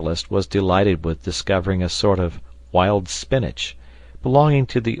naturalist was delighted with discovering a sort of wild spinach, belonging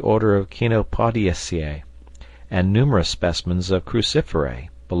to the order of Chenopodiaceae, and numerous specimens of cruciferae,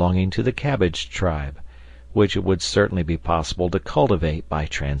 belonging to the cabbage tribe, which it would certainly be possible to cultivate by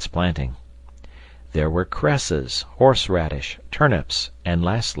transplanting. There were cresses, horseradish, turnips, and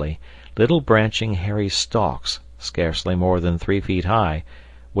lastly, little branching hairy stalks, scarcely more than 3 feet high,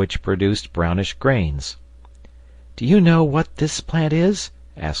 which produced brownish grains. "Do you know what this plant is?"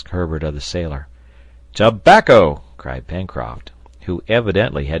 asked Herbert of the sailor. "Tobacco!" cried Pencroft, who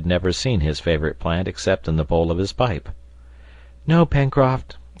evidently had never seen his favorite plant except in the bowl of his pipe. "No,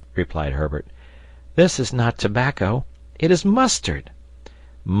 Pencroft," replied Herbert, "this is not tobacco. It is mustard."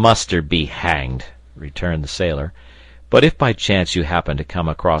 "Mustard be hanged!" returned the sailor. "But if by chance you happen to come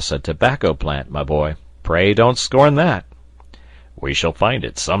across a tobacco plant, my boy, pray don't scorn that." "We shall find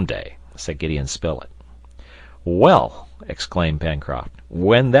it some day," said Gideon Spilett. "Well," exclaimed Pencroft,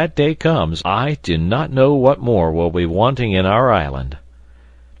 "when that day comes, I do not know what more will be wanting in our island."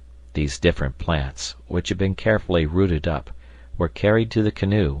 These different plants, which had been carefully rooted up, were carried to the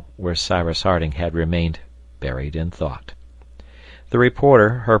canoe, where Cyrus Harding had remained buried in thought. The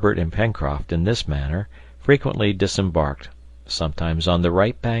reporter, Herbert, and Pencroft, in this manner, frequently disembarked, sometimes on the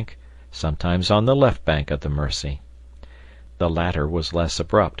right bank, sometimes on the left bank of the Mersey. The latter was less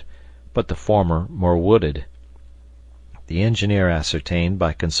abrupt, but the former more wooded. The engineer ascertained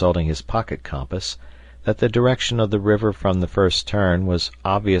by consulting his pocket compass that the direction of the river from the first turn was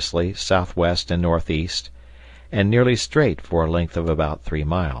obviously southwest and northeast, and nearly straight for a length of about 3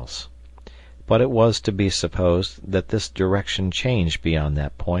 miles. But it was to be supposed that this direction changed beyond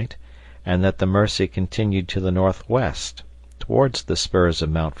that point, and that the Mersey continued to the northwest, towards the spurs of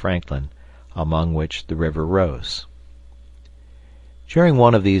Mount Franklin, among which the river rose. During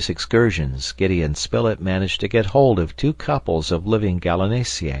one of these excursions, Gideon Spilett managed to get hold of 2 couples of living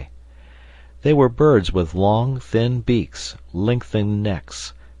gallinaceae. They were birds with long, thin beaks, lengthened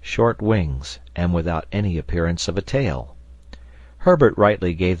necks, short wings, and without any appearance of a tail. Herbert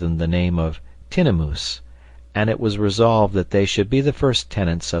rightly gave them the name of tinamous, and it was resolved that they should be the first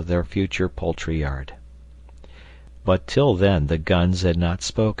tenants of their future poultry yard. But till then the guns had not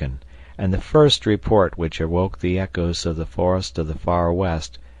spoken, and the first report which awoke the echoes of the forest of the Far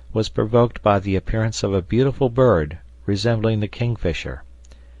West was provoked by the appearance of a beautiful bird resembling the kingfisher.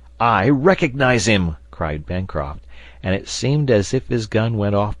 "I recognize him!" cried Pencroft, and it seemed as if his gun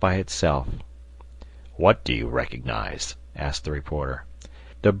went off by itself. "What do you recognize?" asked the reporter.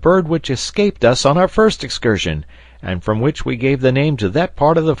 "The bird which escaped us on our first excursion, and from which we gave the name to that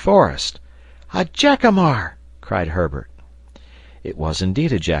part of the forest." "A jacamar!" cried Herbert. It was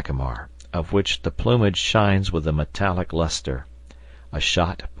indeed a jacamar, of which the plumage shines with a metallic luster. A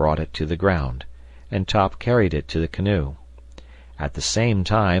shot brought it to the ground, and Top carried it to the canoe. At the same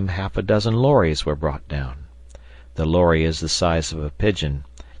time 6 lories were brought down. The lory is the size of a pigeon,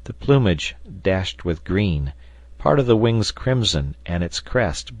 the plumage dashed with green, part of the wings crimson, and its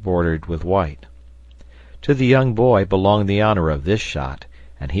crest bordered with white. To the young boy belonged the honor of this shot,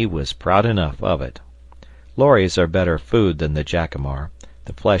 and he was proud enough of it. Lories are better food than the jacamar,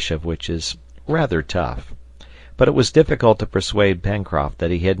 the flesh of which is rather tough, but it was difficult to persuade Pencroft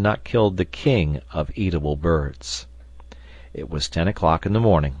that he had not killed the king of eatable birds. It was 10 o'clock in the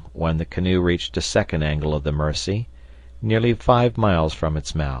morning when the canoe reached a second angle of the Mersey, nearly 5 miles from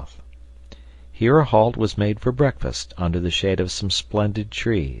its mouth. Here a halt was made for breakfast under the shade of some splendid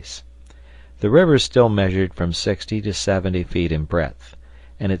trees. The river still measured from 60 to 70 feet in breadth,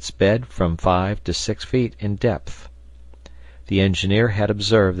 and its bed from 5 to 6 feet in depth. The engineer had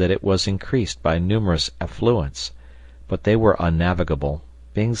observed that it was increased by numerous affluents, but they were unnavigable,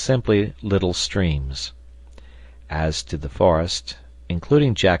 being simply little streams. As to the forest,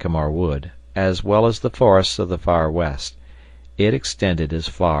 including Jacamar Wood, as well as the forests of the Far West, it extended as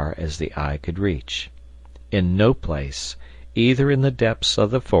far as the eye could reach. In no place, either in the depths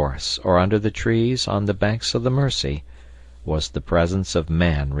of the forests or under the trees on the banks of the Mersey, was the presence of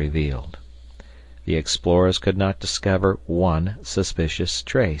man revealed. The explorers could not discover one suspicious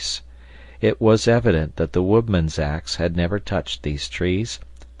trace. It was evident that the woodman's axe had never touched these trees,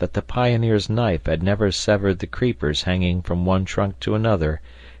 that the pioneer's knife had never severed the creepers hanging from one trunk to another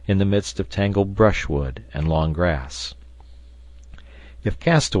in the midst of tangled brushwood and long grass. If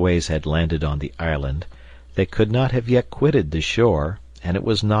castaways had landed on the island, they could not have yet quitted the shore, and it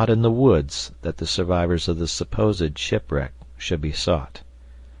was not in the woods that the survivors of the supposed shipwreck should be sought.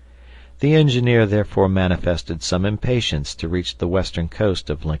 The engineer therefore manifested some impatience to reach the western coast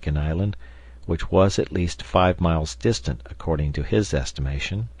of Lincoln Island, which was at least 5 miles distant according to his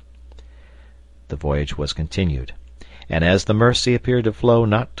estimation. The voyage was continued, and as the Mersey appeared to flow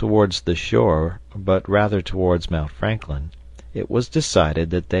not towards the shore, but rather towards Mount Franklin, it was decided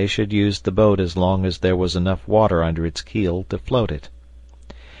that they should use the boat as long as there was enough water under its keel to float it.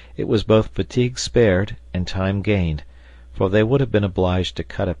 It was both fatigue spared and time gained, for they would have been obliged to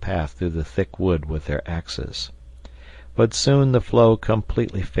cut a path through the thick wood with their axes. But soon the flow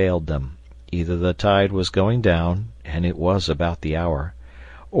completely failed them. Either the tide was going down, and it was about the hour,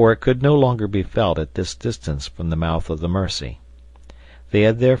 or it could no longer be felt at this distance from the mouth of the Mersey. They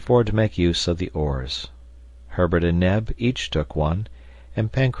had therefore to make use of the oars. Herbert and Neb each took one, and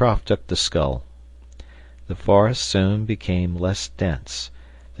Pencroft took the scull. The forest soon became less dense.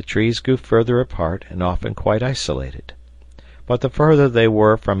 The trees grew further apart and often quite isolated. But the further they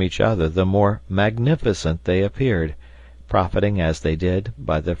were from each other, the more magnificent they appeared, profiting as they did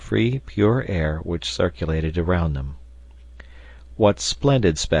by the free, pure air which circulated around them. What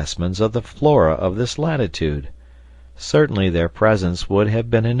splendid specimens of the flora of this latitude! Certainly their presence would have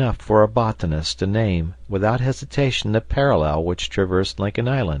been enough for a botanist to name without hesitation the parallel which traversed Lincoln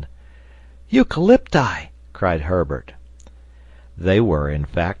Island. "Eucalypti!" cried Herbert. They were, in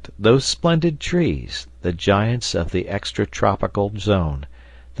fact, those splendid trees, the giants of the extratropical zone,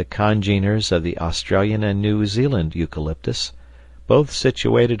 the congeners of the Australian and New Zealand eucalyptus, both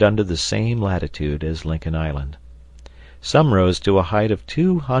situated under the same latitude as Lincoln Island. Some rose to a height of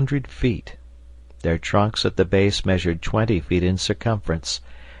 200 feet. Their trunks at the base measured 20 feet in circumference,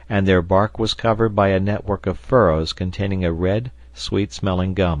 and their bark was covered by a network of furrows containing a red,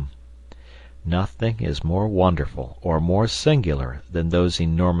 sweet-smelling gum. Nothing is more wonderful or more singular than those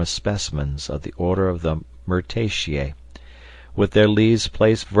enormous specimens of the order of the Myrtaceae, with their leaves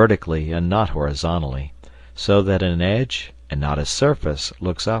placed vertically and not horizontally, so that an edge and not a surface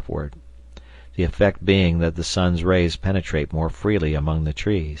looks upward, the effect being that the sun's rays penetrate more freely among the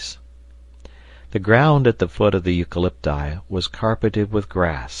trees. The ground at the foot of the eucalypti was carpeted with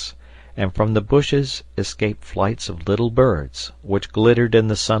grass, and from the bushes escaped flights of little birds, which glittered in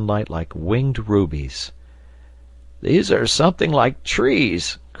the sunlight like winged rubies. "These are something like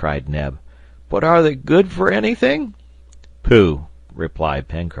trees," cried Neb, "but are they good for anything?" "Pooh!" replied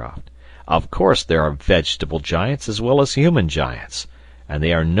Pencroft. "Of course there are vegetable giants as well as human giants, and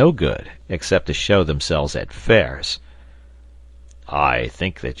they are no good except to show themselves at fairs." "I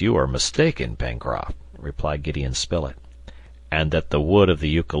think that you are mistaken, Pencroft," replied Gideon Spilett, "and that the wood of the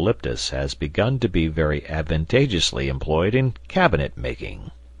eucalyptus has begun to be very advantageously employed in cabinet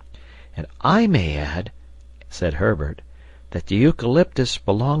making." "And I may add," said Herbert, "that the eucalyptus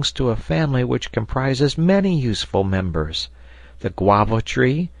belongs to a family which comprises many useful members: the guava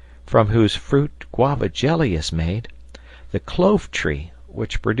tree, from whose fruit guava jelly is made; the clove tree,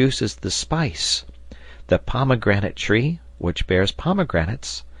 which produces the spice; the pomegranate tree, which bears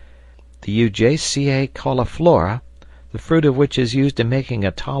pomegranates; the Eugaceae cauliflora, the fruit of which is used in making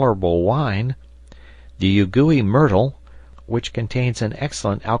a tolerable wine; the Eugui myrtle, which contains an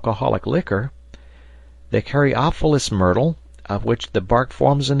excellent alcoholic liquor; the Caryophyllus myrtle, of which the bark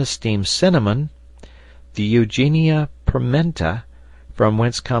forms an esteemed cinnamon; the Eugenia pimenta, from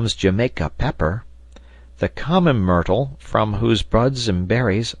whence comes Jamaica pepper; the common myrtle, from whose buds and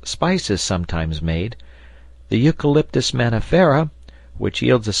berries spice is sometimes made; the Eucalyptus mannifera, which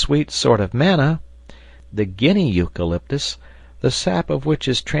yields a sweet sort of manna; the Guinea eucalyptus, the sap of which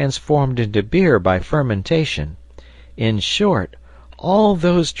is transformed into beer by fermentation; in short, all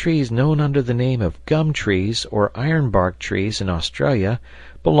those trees known under the name of gum trees or ironbark trees in Australia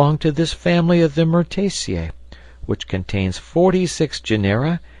belong to this family of the Myrtaceae, which contains 46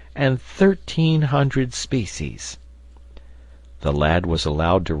 genera and 1,300 species." The lad was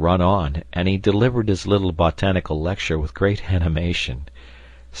allowed to run on, and he delivered his little botanical lecture with great animation.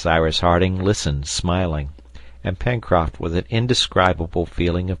 Cyrus Harding listened smiling, and Pencroft with an indescribable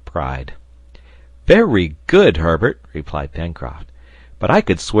feeling of pride. "Very good, Herbert," replied Pencroft, "but I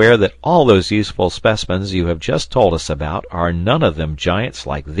could swear that all those useful specimens you have just told us about are none of them giants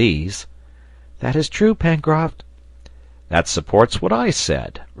like these." "That is true, Pencroft." "That supports what I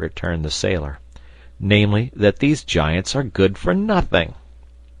said," returned the sailor, "namely, that these giants are good for nothing."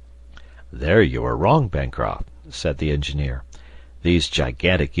 "There you are wrong, Pencroft," said the engineer. "These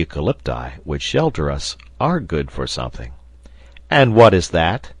gigantic eucalypti, which shelter us, are good for something." "And what is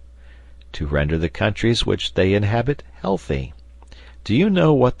that?" "To render the countries which they inhabit healthy. Do you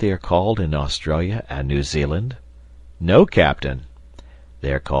know what they are called in Australia and New Zealand?" "No, captain."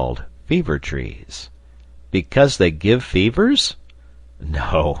 "They are called fever trees." "Because they give fevers?"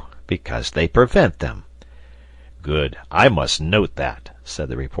 "No, because they prevent them." "Good, I must note that," said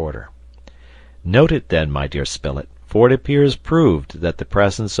the reporter. "Note it then, my dear Spilett, for it appears proved that the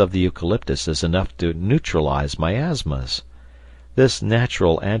presence of the eucalyptus is enough to neutralize miasmas. This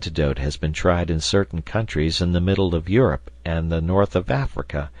natural antidote has been tried in certain countries in the middle of Europe and the north of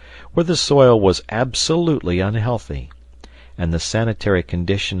Africa, where the soil was absolutely unhealthy, and the sanitary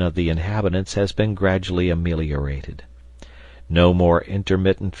condition of the inhabitants has been gradually ameliorated. No more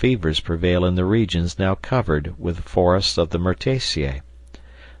intermittent fevers prevail in the regions now covered with forests of the Myrtaceae.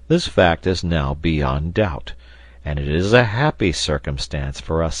 This fact is now beyond doubt, and it is a happy circumstance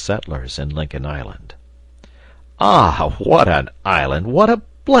for us settlers in Lincoln Island." "Ah, what an island! What a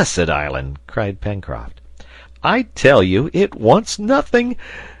blessed island!" cried Pencroft. "I tell you it wants nothing,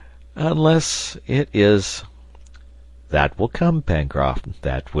 unless it is—" "That will come, Pencroft,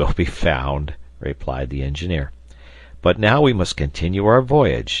 that will be found," replied the engineer. "But now we must continue our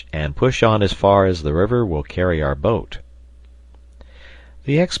voyage, and push on as far as the river will carry our boat."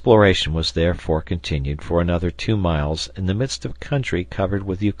 The exploration was therefore continued for another 2 miles in the midst of country covered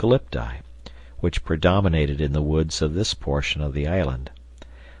with eucalypti, which predominated in the woods of this portion of the island.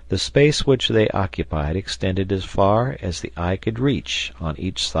 The space which they occupied extended as far as the eye could reach on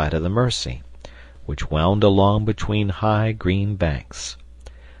each side of the Mersey, which wound along between high green banks.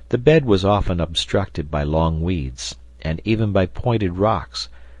 The bed was often obstructed by long weeds, and even by pointed rocks,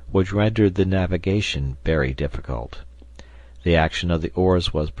 which rendered the navigation very difficult. The action of the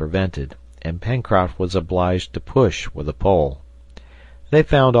oars was prevented, and Pencroft was obliged to push with a pole. They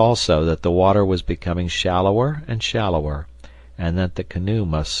found also that the water was becoming shallower and shallower, and that the canoe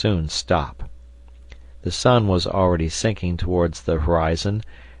must soon stop. The sun was already sinking towards the horizon,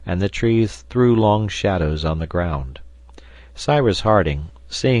 and the trees threw long shadows on the ground. Cyrus Harding,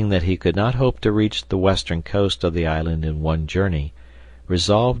 seeing that he could not hope to reach the western coast of the island in one journey,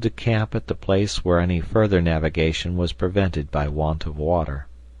 resolved to camp at the place where any further navigation was prevented by want of water.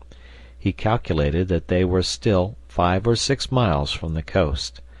 He calculated that they were still 5 or 6 miles from the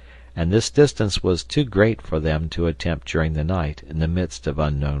coast, and this distance was too great for them to attempt during the night in the midst of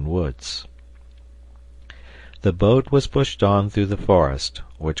unknown woods. The boat was pushed on through the forest,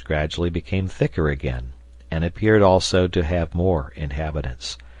 which gradually became thicker again, and appeared also to have more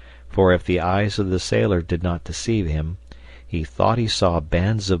inhabitants, for if the eyes of the sailor did not deceive him, he thought he saw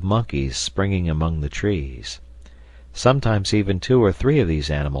bands of monkeys springing among the trees. Sometimes even 2 or 3 of these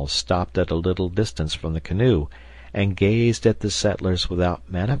animals stopped at a little distance from the canoe, and gazed at the settlers without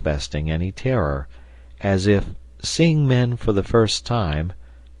manifesting any terror, as if, seeing men for the first time,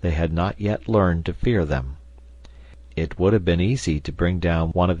 they had not yet learned to fear them. It would have been easy to bring down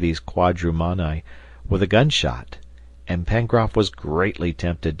one of these quadrumani with a gunshot, and Pencroft was greatly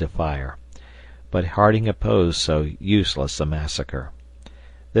tempted to fire, but Harding opposed so useless a massacre.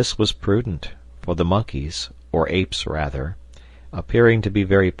 This was prudent, for the monkeys, or apes rather, appearing to be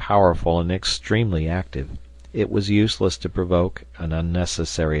very powerful and extremely active, it was useless to provoke an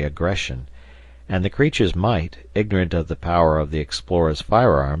unnecessary aggression, and the creatures might, ignorant of the power of the explorer's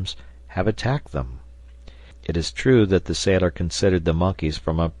firearms, have attacked them. It is true that the sailor considered the monkeys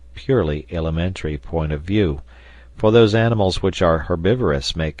from a purely elementary point of view, for those animals which are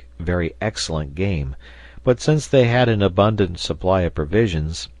herbivorous make very excellent game, but since they had an abundant supply of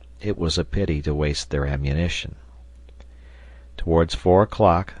provisions, it was a pity to waste their ammunition. Towards 4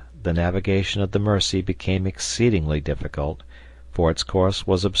 o'clock the navigation of the Mersey became exceedingly difficult, for its course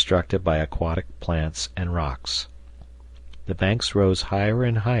was obstructed by aquatic plants and rocks. The banks rose higher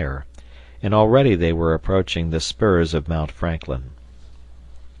and higher, and already they were approaching the spurs of Mount Franklin.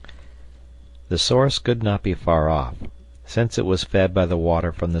 The source could not be far off, since it was fed by the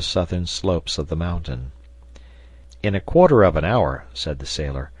water from the southern slopes of the mountain. "In a quarter of an hour," said the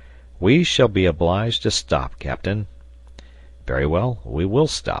sailor, "we shall be obliged to stop, Captain." "Very well, we will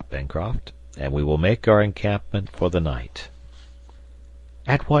stop, Pencroft, and we will make our encampment for the night."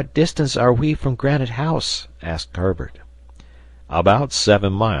 "At what distance are we from Granite House?" asked Herbert. "About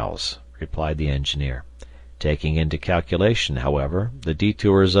 7 miles," replied the engineer, "taking into calculation, however, the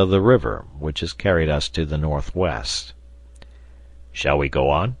detours of the river, which has carried us to the northwest." "Shall we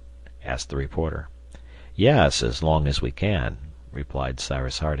go on?" asked the reporter. "Yes, as long as we can," replied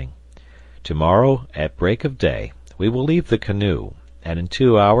Cyrus Harding. "Tomorrow, at break of day, we will leave the canoe, and in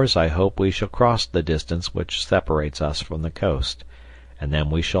 2 hours I hope we shall cross the distance which separates us from the coast, and then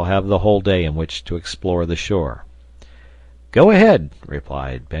we shall have the whole day in which to explore the shore." "Go ahead,"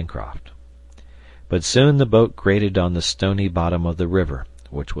 replied Pencroft. But soon the boat grated on the stony bottom of the river,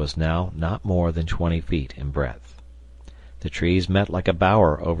 which was now not more than 20 feet in breadth. The trees met like a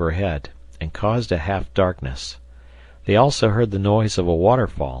bower overhead, and caused a half-darkness. They also heard the noise of a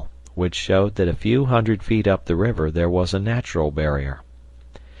waterfall, which showed that a few hundred feet up the river there was a natural barrier.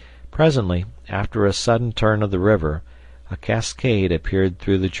 Presently, after a sudden turn of the river, a cascade appeared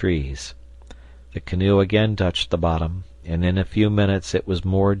through the trees. The canoe again touched the bottom, and in a few minutes it was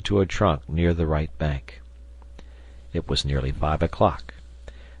moored to a trunk near the right bank. It was nearly 5 o'clock.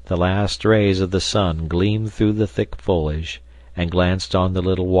 The last rays of the sun gleamed through the thick foliage and glanced on the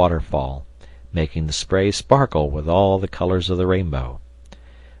little waterfall, making the spray sparkle with all the colors of the rainbow.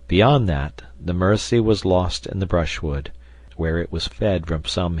 Beyond that, the Mersey was lost in the brushwood, where it was fed from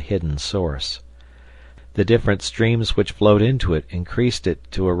some hidden source. The different streams which flowed into it increased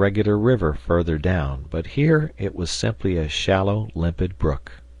it to a regular river further down, but here it was simply a shallow, limpid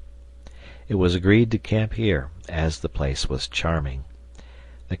brook. It was agreed to camp here, as the place was charming.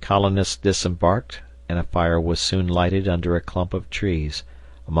 The colonists disembarked, and a fire was soon lighted under a clump of trees,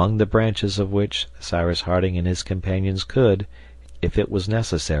 among the branches of which Cyrus Harding and his companions could, if it was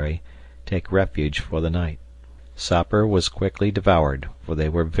necessary, take refuge for the night. Supper was quickly devoured, for they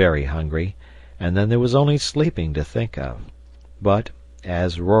were very hungry, and then there was only sleeping to think of. But,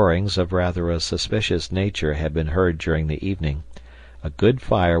 as roarings of rather a suspicious nature had been heard during the evening, a good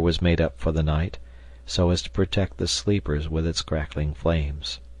fire was made up for the night, so as to protect the sleepers with its crackling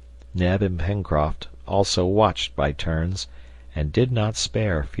flames. Neb and Pencroft also watched by turns, and did not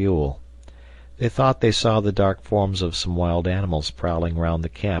spare fuel. They thought they saw the dark forms of some wild animals prowling round the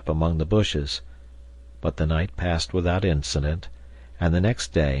camp among the bushes, but the night passed without incident, and the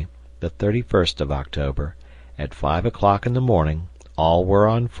next day, the 31st of October, at 5 o'clock in the morning, all were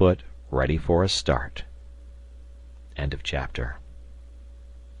on foot, ready for a start. End of chapter.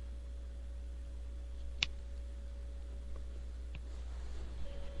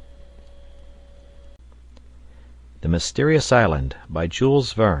 The Mysterious Island by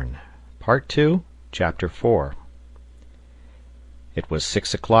Jules Verne, Part 2, Chapter 4. It was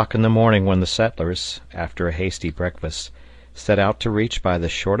 6 o'clock in the morning when the settlers, after a hasty breakfast, set out to reach by the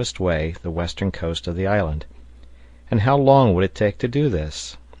shortest way the western coast of the island. And how long would it take to do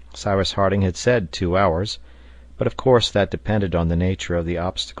this? Cyrus Harding had said 2 hours, but of course that depended on the nature of the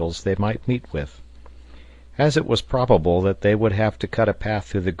obstacles they might meet with. As it was probable that they would have to cut a path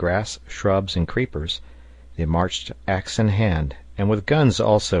through the grass, shrubs, and creepers, they marched axe in hand, and with guns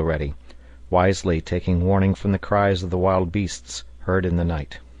also ready, wisely taking warning from the cries of the wild beasts heard in the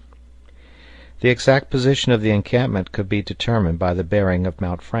night. The exact position of the encampment could be determined by the bearing of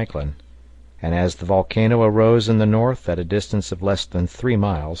Mount Franklin, and as the volcano arose in the north at a distance of less than 3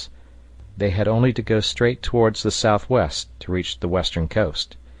 miles, they had only to go straight towards the southwest to reach the western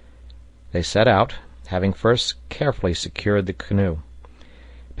coast. They set out, having first carefully secured the canoe.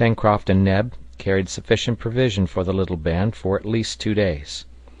 Pencroft and Neb carried sufficient provision for the little band for at least 2 days.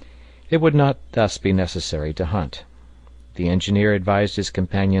 It would not thus be necessary to hunt. The engineer advised his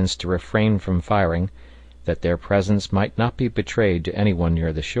companions to refrain from firing, that their presence might not be betrayed to anyone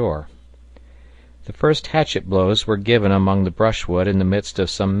near the shore. The first hatchet blows were given among the brushwood in the midst of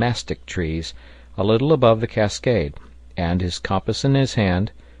some mastic trees, a little above the cascade, and, his compass in his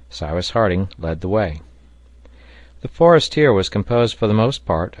hand, Cyrus Harding led the way. The forest here was composed for the most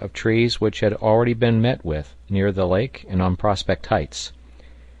part of trees which had already been met with near the lake and on Prospect Heights.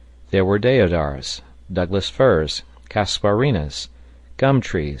 There were deodars, Douglas firs, casuarinas, gum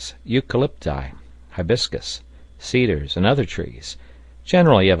trees, eucalypti, hibiscus, cedars, and other trees,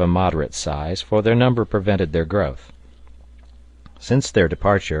 generally of a moderate size, for their number prevented their growth. Since their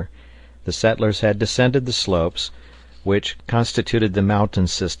departure, the settlers had descended the slopes, which constituted the mountain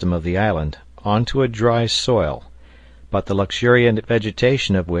system of the island, onto a dry soil, but the luxuriant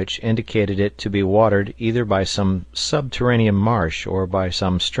vegetation of which indicated it to be watered either by some subterranean marsh or by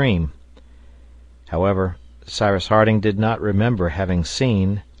some stream. However, Cyrus Harding did not remember having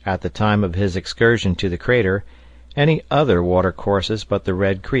seen, at the time of his excursion to the crater, any other watercourses but the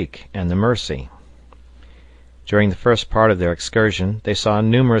Red Creek and the Mersey. During the first part of their excursion they saw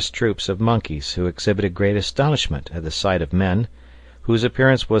numerous troops of monkeys who exhibited great astonishment at the sight of men, whose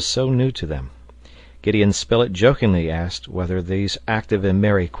appearance was so new to them. Gideon Spilett jokingly asked whether these active and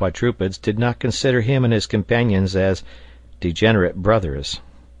merry quadrupeds did not consider him and his companions as degenerate brothers.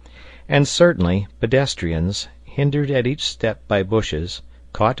 And certainly pedestrians, hindered at each step by bushes,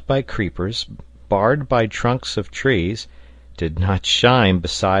 caught by creepers, barred by trunks of trees, did not shine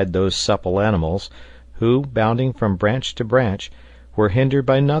beside those supple animals, who, bounding from branch to branch, were hindered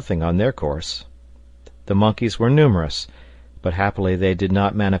by nothing on their course. The monkeys were numerous, but happily they did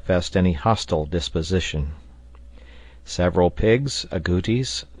not manifest any hostile disposition. Several pigs,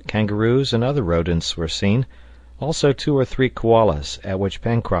 agoutis, kangaroos, and other rodents were seen, also 2 or 3 koalas, at which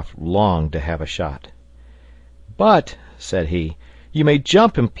Pencroft longed to have a shot. "But," said he, "you may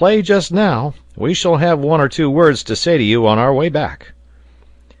jump and play just now. We shall have 1 or 2 words to say to you on our way back."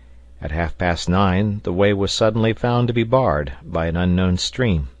 At 9:30 the way was suddenly found to be barred by an unknown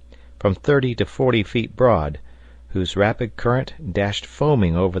stream, from 30 to 40 feet broad, whose rapid current dashed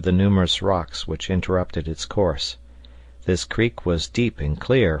foaming over the numerous rocks which interrupted its course. This creek was deep and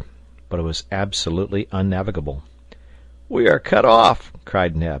clear, but it was absolutely unnavigable. "We are cut off!"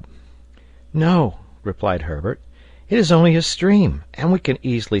 cried Neb. "No," replied Herbert, "it is only a stream, and we can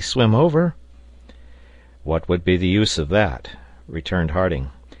easily swim over." "What would be the use of that?" returned Harding.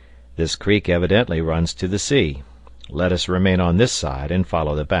 "This creek evidently runs to the sea. Let us remain on this side and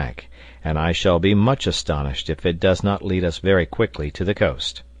follow the bank, and I shall be much astonished if it does not lead us very quickly to the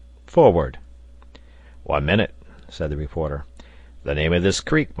coast. Forward!" "1 minute," said the reporter. "The name of this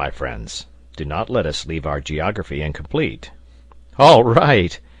creek, my friends. Do not let us leave our geography incomplete." "All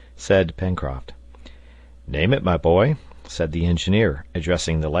right," said Pencroft. "Name it, my boy," said the engineer,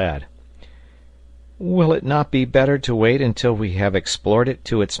 addressing the lad. "Will it not be better to wait until we have explored it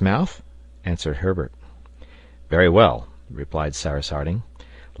to its mouth?" answered Herbert. "Very well," replied Cyrus Harding.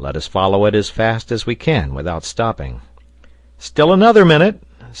 "Let us follow it as fast as we can without stopping." "Still another minute,"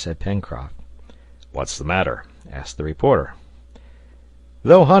 said Pencroft. "What's the matter?" asked the reporter.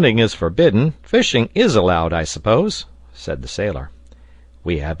 "Though hunting is forbidden, fishing is allowed, I suppose," said the sailor.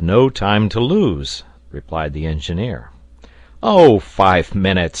 "We have no time to lose," replied the engineer. "Oh, 5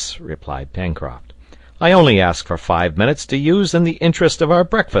 minutes," replied Pencroft. "I only ask for 5 minutes to use in the interest of our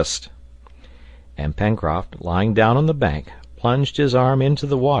breakfast." And Pencroft, lying down on the bank, plunged his arm into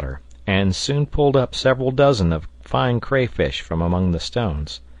the water, and soon pulled up several dozen of fine crayfish from among the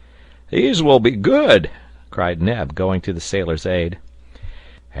stones. "These will be good," cried Neb, going to the sailor's aid.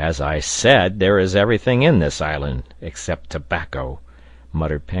 "As I said, there is everything in this island except tobacco,"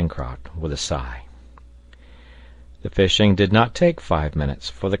 muttered Pencroft, with a sigh. The fishing did not take 5 minutes,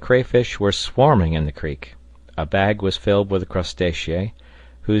 for the crayfish were swarming in the creek. A bag was filled with crustacea,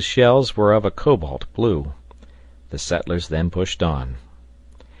 whose shells were of a cobalt blue. The settlers then pushed on.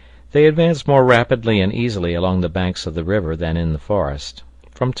 They advanced more rapidly and easily along the banks of the river than in the forest.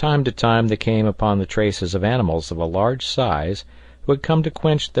 From time to time they came upon the traces of animals of a large size who had come to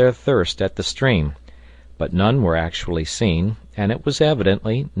quench their thirst at the stream, but none were actually seen, and it was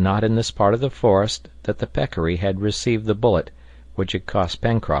evidently not in this part of the forest that the peccary had received the bullet which had cost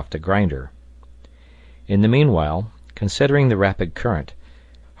Pencroft a grinder. In the meanwhile, considering the rapid current,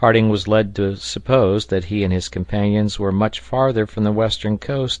 Harding was led to suppose that he and his companions were much farther from the western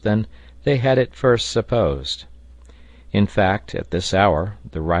coast than they had at first supposed. In fact, at this hour,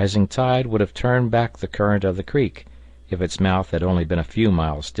 the rising tide would have turned back the current of the creek, if its mouth had only been a few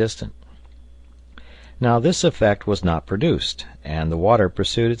miles distant. Now this effect was not produced, and the water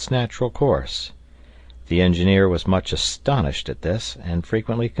pursued its natural course. The engineer was much astonished at this, and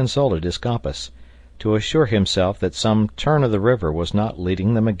frequently consulted his compass, to assure himself that some turn of the river was not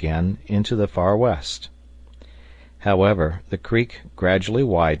leading them again into the far west. However, the creek gradually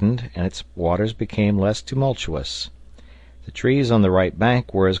widened, and its waters became less tumultuous. The trees on the right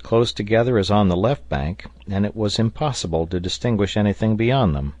bank were as close together as on the left bank, and it was impossible to distinguish anything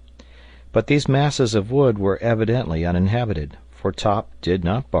beyond them. But these masses of wood were evidently uninhabited, for Top did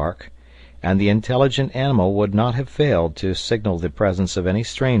not bark, and the intelligent animal would not have failed to signal the presence of any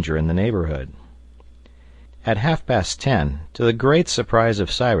stranger in the neighborhood. At 10:30, to the great surprise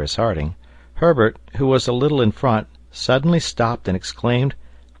of Cyrus Harding, Herbert, who was a little in front, suddenly stopped and exclaimed,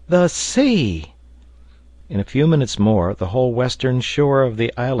 "The sea!" In a few minutes more the whole western shore of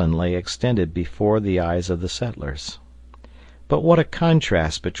the island lay extended before the eyes of the settlers. But what a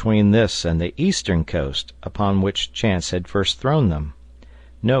contrast between this and the eastern coast upon which chance had first thrown them!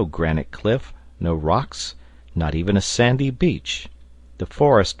 No granite cliff, no rocks, not even a sandy beach. The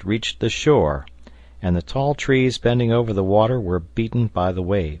forest reached the shore, and the tall trees bending over the water were beaten by the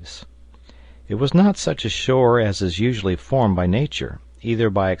waves. It was not such a shore as is usually formed by nature, either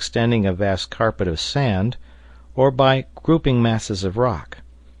by extending a vast carpet of sand or by grouping masses of rock,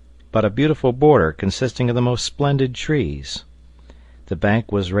 but a beautiful border consisting of the most splendid trees. The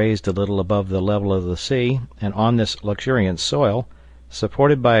bank was raised a little above the level of the sea, and on this luxuriant soil,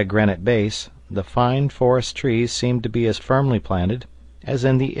 supported by a granite base, the fine forest trees seemed to be as firmly planted as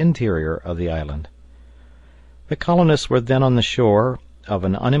in the interior of the island. The colonists were then on the shore of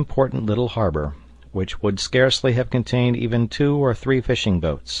an unimportant little harbor, which would scarcely have contained even 2 or 3 fishing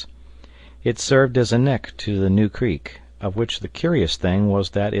boats. It served as a neck to the new creek, of which the curious thing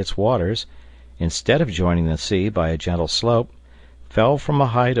was that its waters, instead of joining the sea by a gentle slope, fell from a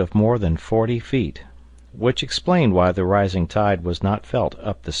height of more than 40 feet, which explained why the rising tide was not felt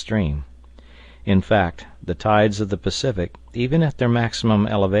up the stream. In fact, the tides of the Pacific, even at their maximum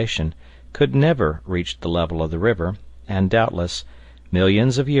elevation, could never reach the level of the river, and doubtless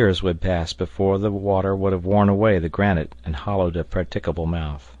Millions of years would pass before the water would have worn away the granite and hollowed a practicable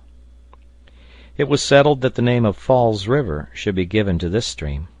mouth. It was settled that the name of Falls River should be given to this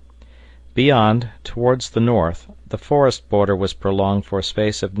stream. Beyond, towards the north, the forest border was prolonged for a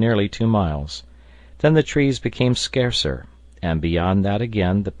space of nearly 2 miles. Then the trees became scarcer, and beyond that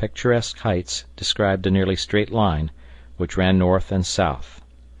again the picturesque heights described a nearly straight line, which ran north and south.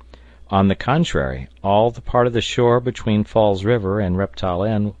 On the contrary, all the part of the shore between Falls River and Reptile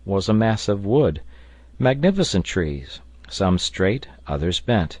End was a mass of wood, magnificent trees, some straight, others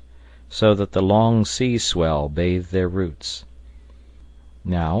bent, so that the long sea swell bathed their roots.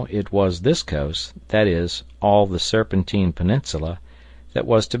 Now it was this coast, that is, all the Serpentine Peninsula, that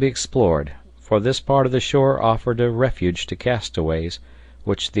was to be explored, for this part of the shore offered a refuge to castaways,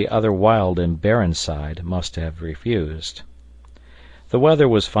 which the other wild and barren side must have refused. The weather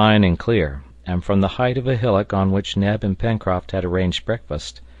was fine and clear, and from the height of a hillock on which Neb and Pencroft had arranged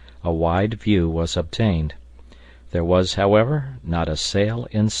breakfast, a wide view was obtained. There was, however, not a sail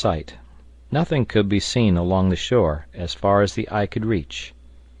in sight. Nothing could be seen along the shore as far as the eye could reach.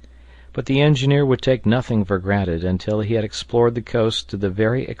 But the engineer would take nothing for granted until he had explored the coast to the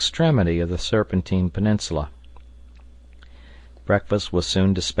very extremity of the Serpentine Peninsula. Breakfast was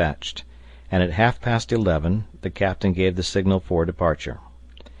soon dispatched, and at 11:30 the captain gave the signal for departure.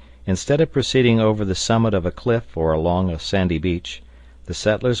 Instead of proceeding over the summit of a cliff or along a sandy beach, the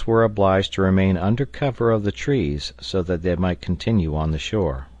settlers were obliged to remain under cover of the trees so that they might continue on the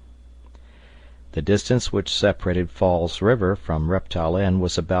shore. The distance which separated Falls River from Reptile End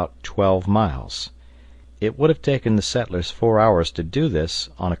was about 12 miles. It would have taken the settlers 4 hours to do this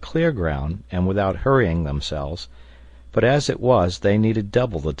on a clear ground and without hurrying themselves, but as it was they needed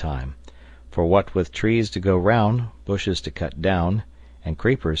double the time, for what with trees to go round, bushes to cut down, and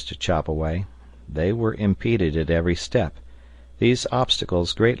creepers to chop away, they were impeded at every step, these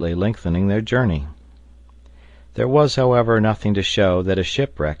obstacles greatly lengthening their journey. There was, however, nothing to show that a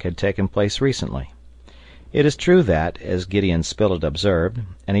shipwreck had taken place recently. It is true that, as Gideon Spilett observed,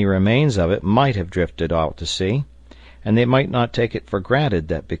 any remains of it might have drifted out to sea, and they might not take it for granted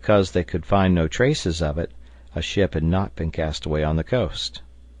that because they could find no traces of it, a ship had not been cast away on the coast.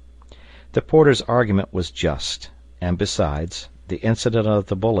 The porter's argument was just, and besides, the incident of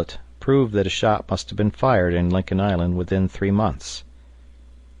the bullet proved that a shot must have been fired in Lincoln Island within 3 months.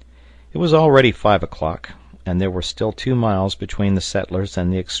 It was already 5 o'clock, and there were still 2 miles between the settlers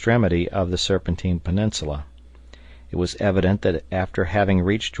and the extremity of the Serpentine Peninsula. It was evident that after having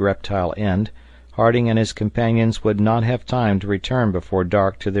reached Reptile End, Harding and his companions would not have time to return before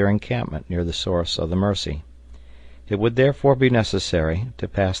dark to their encampment near the source of the Mersey. It would therefore be necessary to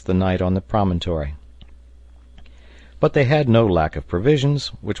pass the night on the promontory. But they had no lack of provisions,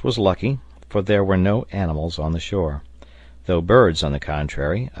 which was lucky, for there were no animals on the shore, though birds, on the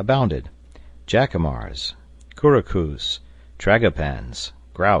contrary, abounded. Jacamars, curcues, tragopans,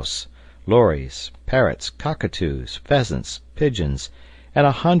 grouse, lories, parrots, cockatoos, pheasants, pigeons, and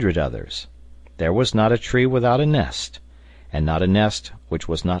 100 others. There was not a tree without a nest, and not a nest which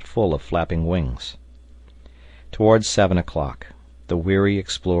was not full of flapping wings. Towards 7 o'clock, the weary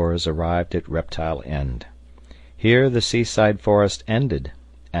explorers arrived at Reptile End. Here the seaside forest ended,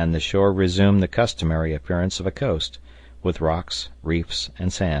 and the shore resumed the customary appearance of a coast, with rocks, reefs,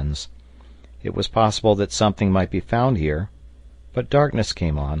 and sands. It was possible that something might be found here, but darkness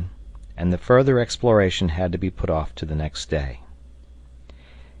came on, and the further exploration had to be put off to the next day.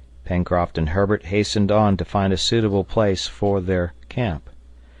 Pencroft and Herbert hastened on to find a suitable place for their camp.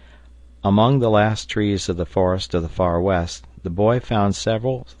 Among the last trees of the forest of the far west, the boy found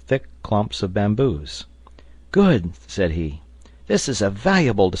several thick clumps of bamboos. "Good," said he. "This is a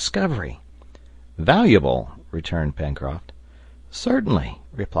valuable discovery." "Valuable?" returned Pencroft. "Certainly,"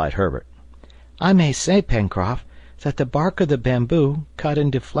 replied Herbert. "I may say, Pencroft, that the bark of the bamboo, cut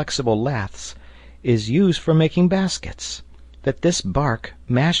into flexible laths, is used for making baskets; that this bark,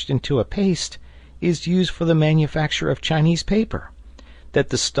 mashed into a paste, is used for the manufacture of Chinese paper; that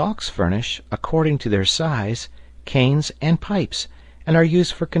the stalks furnish, according to their size, canes and pipes, and are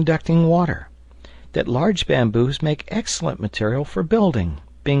used for conducting water; that large bamboos make excellent material for building,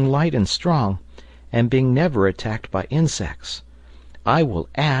 being light and strong, and being never attacked by insects. I will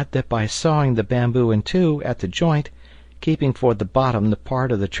add that by sawing the bamboo in two at the joint, keeping for the bottom the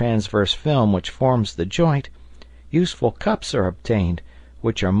part of the transverse film which forms the joint, useful cups are obtained,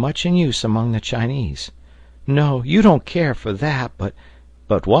 which are much in use among the Chinese. No, you don't care for that, but—"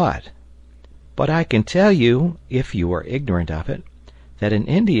 "But what?" "But I can tell you, if you are ignorant of it, that in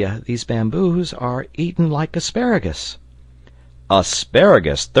India these bamboos are eaten like asparagus."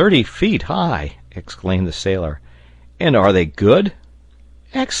 "Asparagus 30 feet high!" exclaimed the sailor. "And are they good?"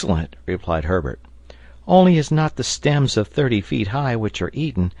 "Excellent," replied Herbert. "Only is not the stems of 30 feet high which are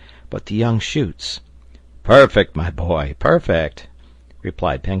eaten, but the young shoots." "Perfect, my boy, perfect,"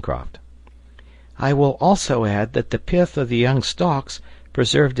 replied Pencroft. "I will also add that the pith of the young stalks,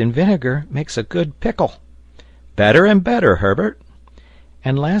 preserved in vinegar, makes a good pickle." "Better and better, Herbert."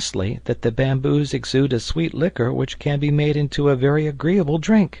 "And lastly, that the bamboos exude a sweet liquor which can be made into a very agreeable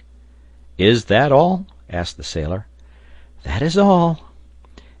drink." "Is that all?" asked the sailor. "That is all."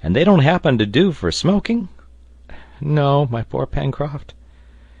 "And they don't happen to do for smoking?" "No, my poor Pencroft."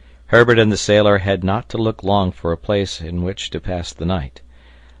 Herbert and the sailor had not to look long for a place in which to pass the night.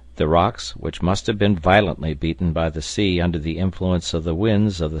 The rocks, which must have been violently beaten by the sea under the influence of the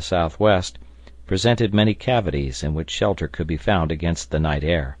winds of the southwest, presented many cavities in which shelter could be found against the night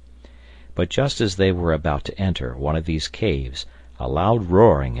air. But just as they were about to enter one of these caves, a loud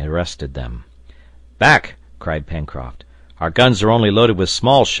roaring arrested them. "Back!" cried Pencroft. "Our guns are only loaded with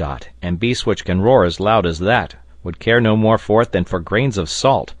small shot, and beasts which can roar as loud as that would care no more for it than for grains of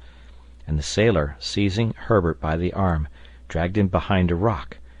salt." And the sailor, seizing Herbert by the arm, dragged him behind a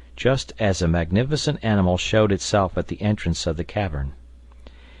rock, just as a magnificent animal showed itself at the entrance of the cavern.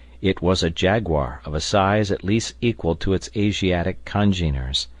 It was a jaguar of a size at least equal to its Asiatic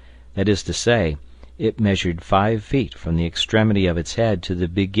congeners. That is to say, it measured 5 feet from the extremity of its head to the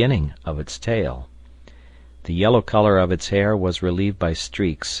beginning of its tail. The yellow color of its hair was relieved by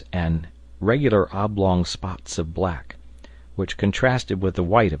streaks and regular oblong spots of black, which contrasted with the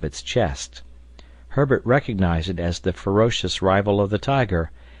white of its chest. Herbert recognized it as the ferocious rival of the tiger,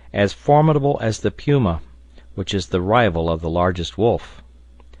 as formidable as the puma, which is the rival of the largest wolf.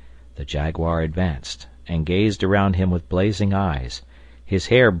 The jaguar advanced, and gazed around him with blazing eyes, his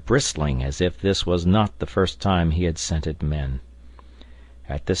hair bristling as if this was not the first time he had scented men.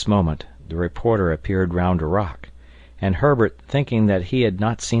 At this moment the reporter appeared round a rock, and Herbert, thinking that he had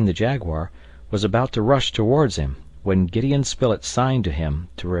not seen the jaguar, was about to rush towards him, when Gideon Spilett signed to him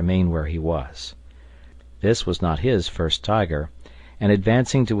to remain where he was. This was not his first tiger, and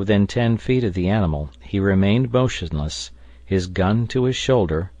advancing to within 10 feet of the animal, he remained motionless, his gun to his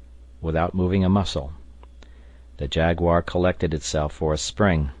shoulder, without moving a muscle. The jaguar collected itself for a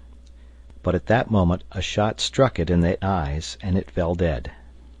spring, but at that moment a shot struck it in the eyes, and it fell dead.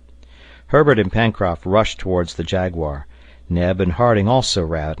 Herbert and Pencroft rushed towards the jaguar. Neb and Harding also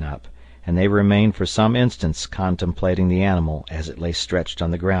ran up, and they remained for some instants contemplating the animal as it lay stretched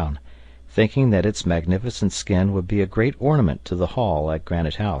on the ground, thinking that its magnificent skin would be a great ornament to the hall at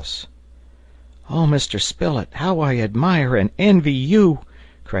Granite House. "Oh, Mr. Spilett, how I admire and envy you!"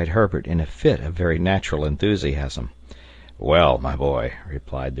 cried Herbert in a fit of very natural enthusiasm. "Well, my boy,"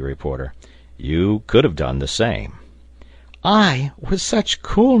 replied the reporter, "you could have done the same." "I, with such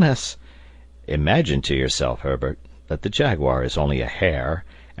coolness!" Imagine to yourself, Herbert, that the jaguar is only a hare,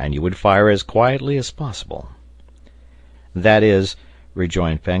 and you would fire as quietly as possible." "That is,"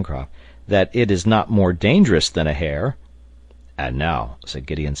 rejoined Pencroft, "that it is not more dangerous than a hare." "And now," said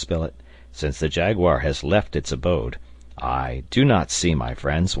Gideon Spilett, "since the jaguar has left its abode, I do not see, my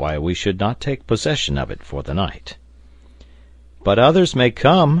friends, why we should not take possession of it for the night." "But others may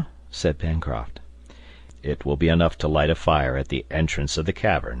come," said Pencroft. "It will be enough to light a fire at the entrance of the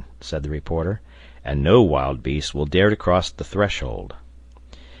cavern," said the reporter, "and no wild beast will dare to cross the threshold."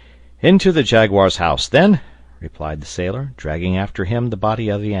 "Into the jaguar's house, then," replied the sailor, dragging after him the body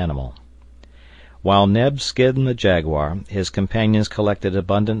of the animal. While Neb skinned the jaguar, his companions collected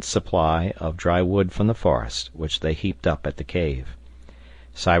abundant supply of dry wood from the forest, which they heaped up at the cave.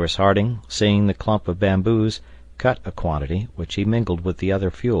 Cyrus Harding, seeing the clump of bamboos, cut a quantity, which he mingled with the other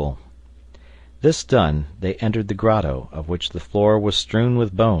fuel. This done, they entered the grotto, of which the floor was strewn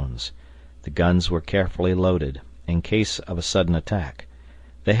with bones. The guns were carefully loaded, in case of a sudden attack.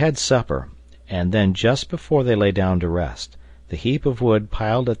 They had supper, and then just before they lay down to rest, the heap of wood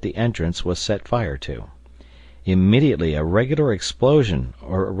piled at the entrance was set fire to. Immediately a regular explosion,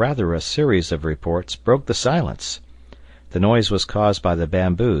 or rather a series of reports, broke the silence. The noise was caused by the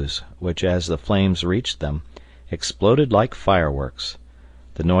bamboos, which, as the flames reached them, exploded like fireworks.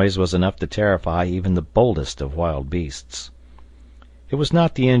 The noise was enough to terrify even the boldest of wild beasts. It was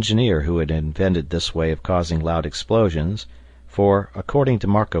not the engineer who had invented this way of causing loud explosions, for, according to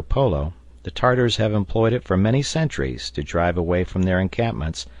Marco Polo, the Tartars have employed it for many centuries to drive away from their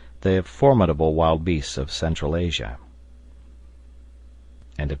encampments the formidable wild beasts of Central Asia.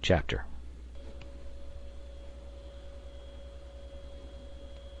 End of chapter.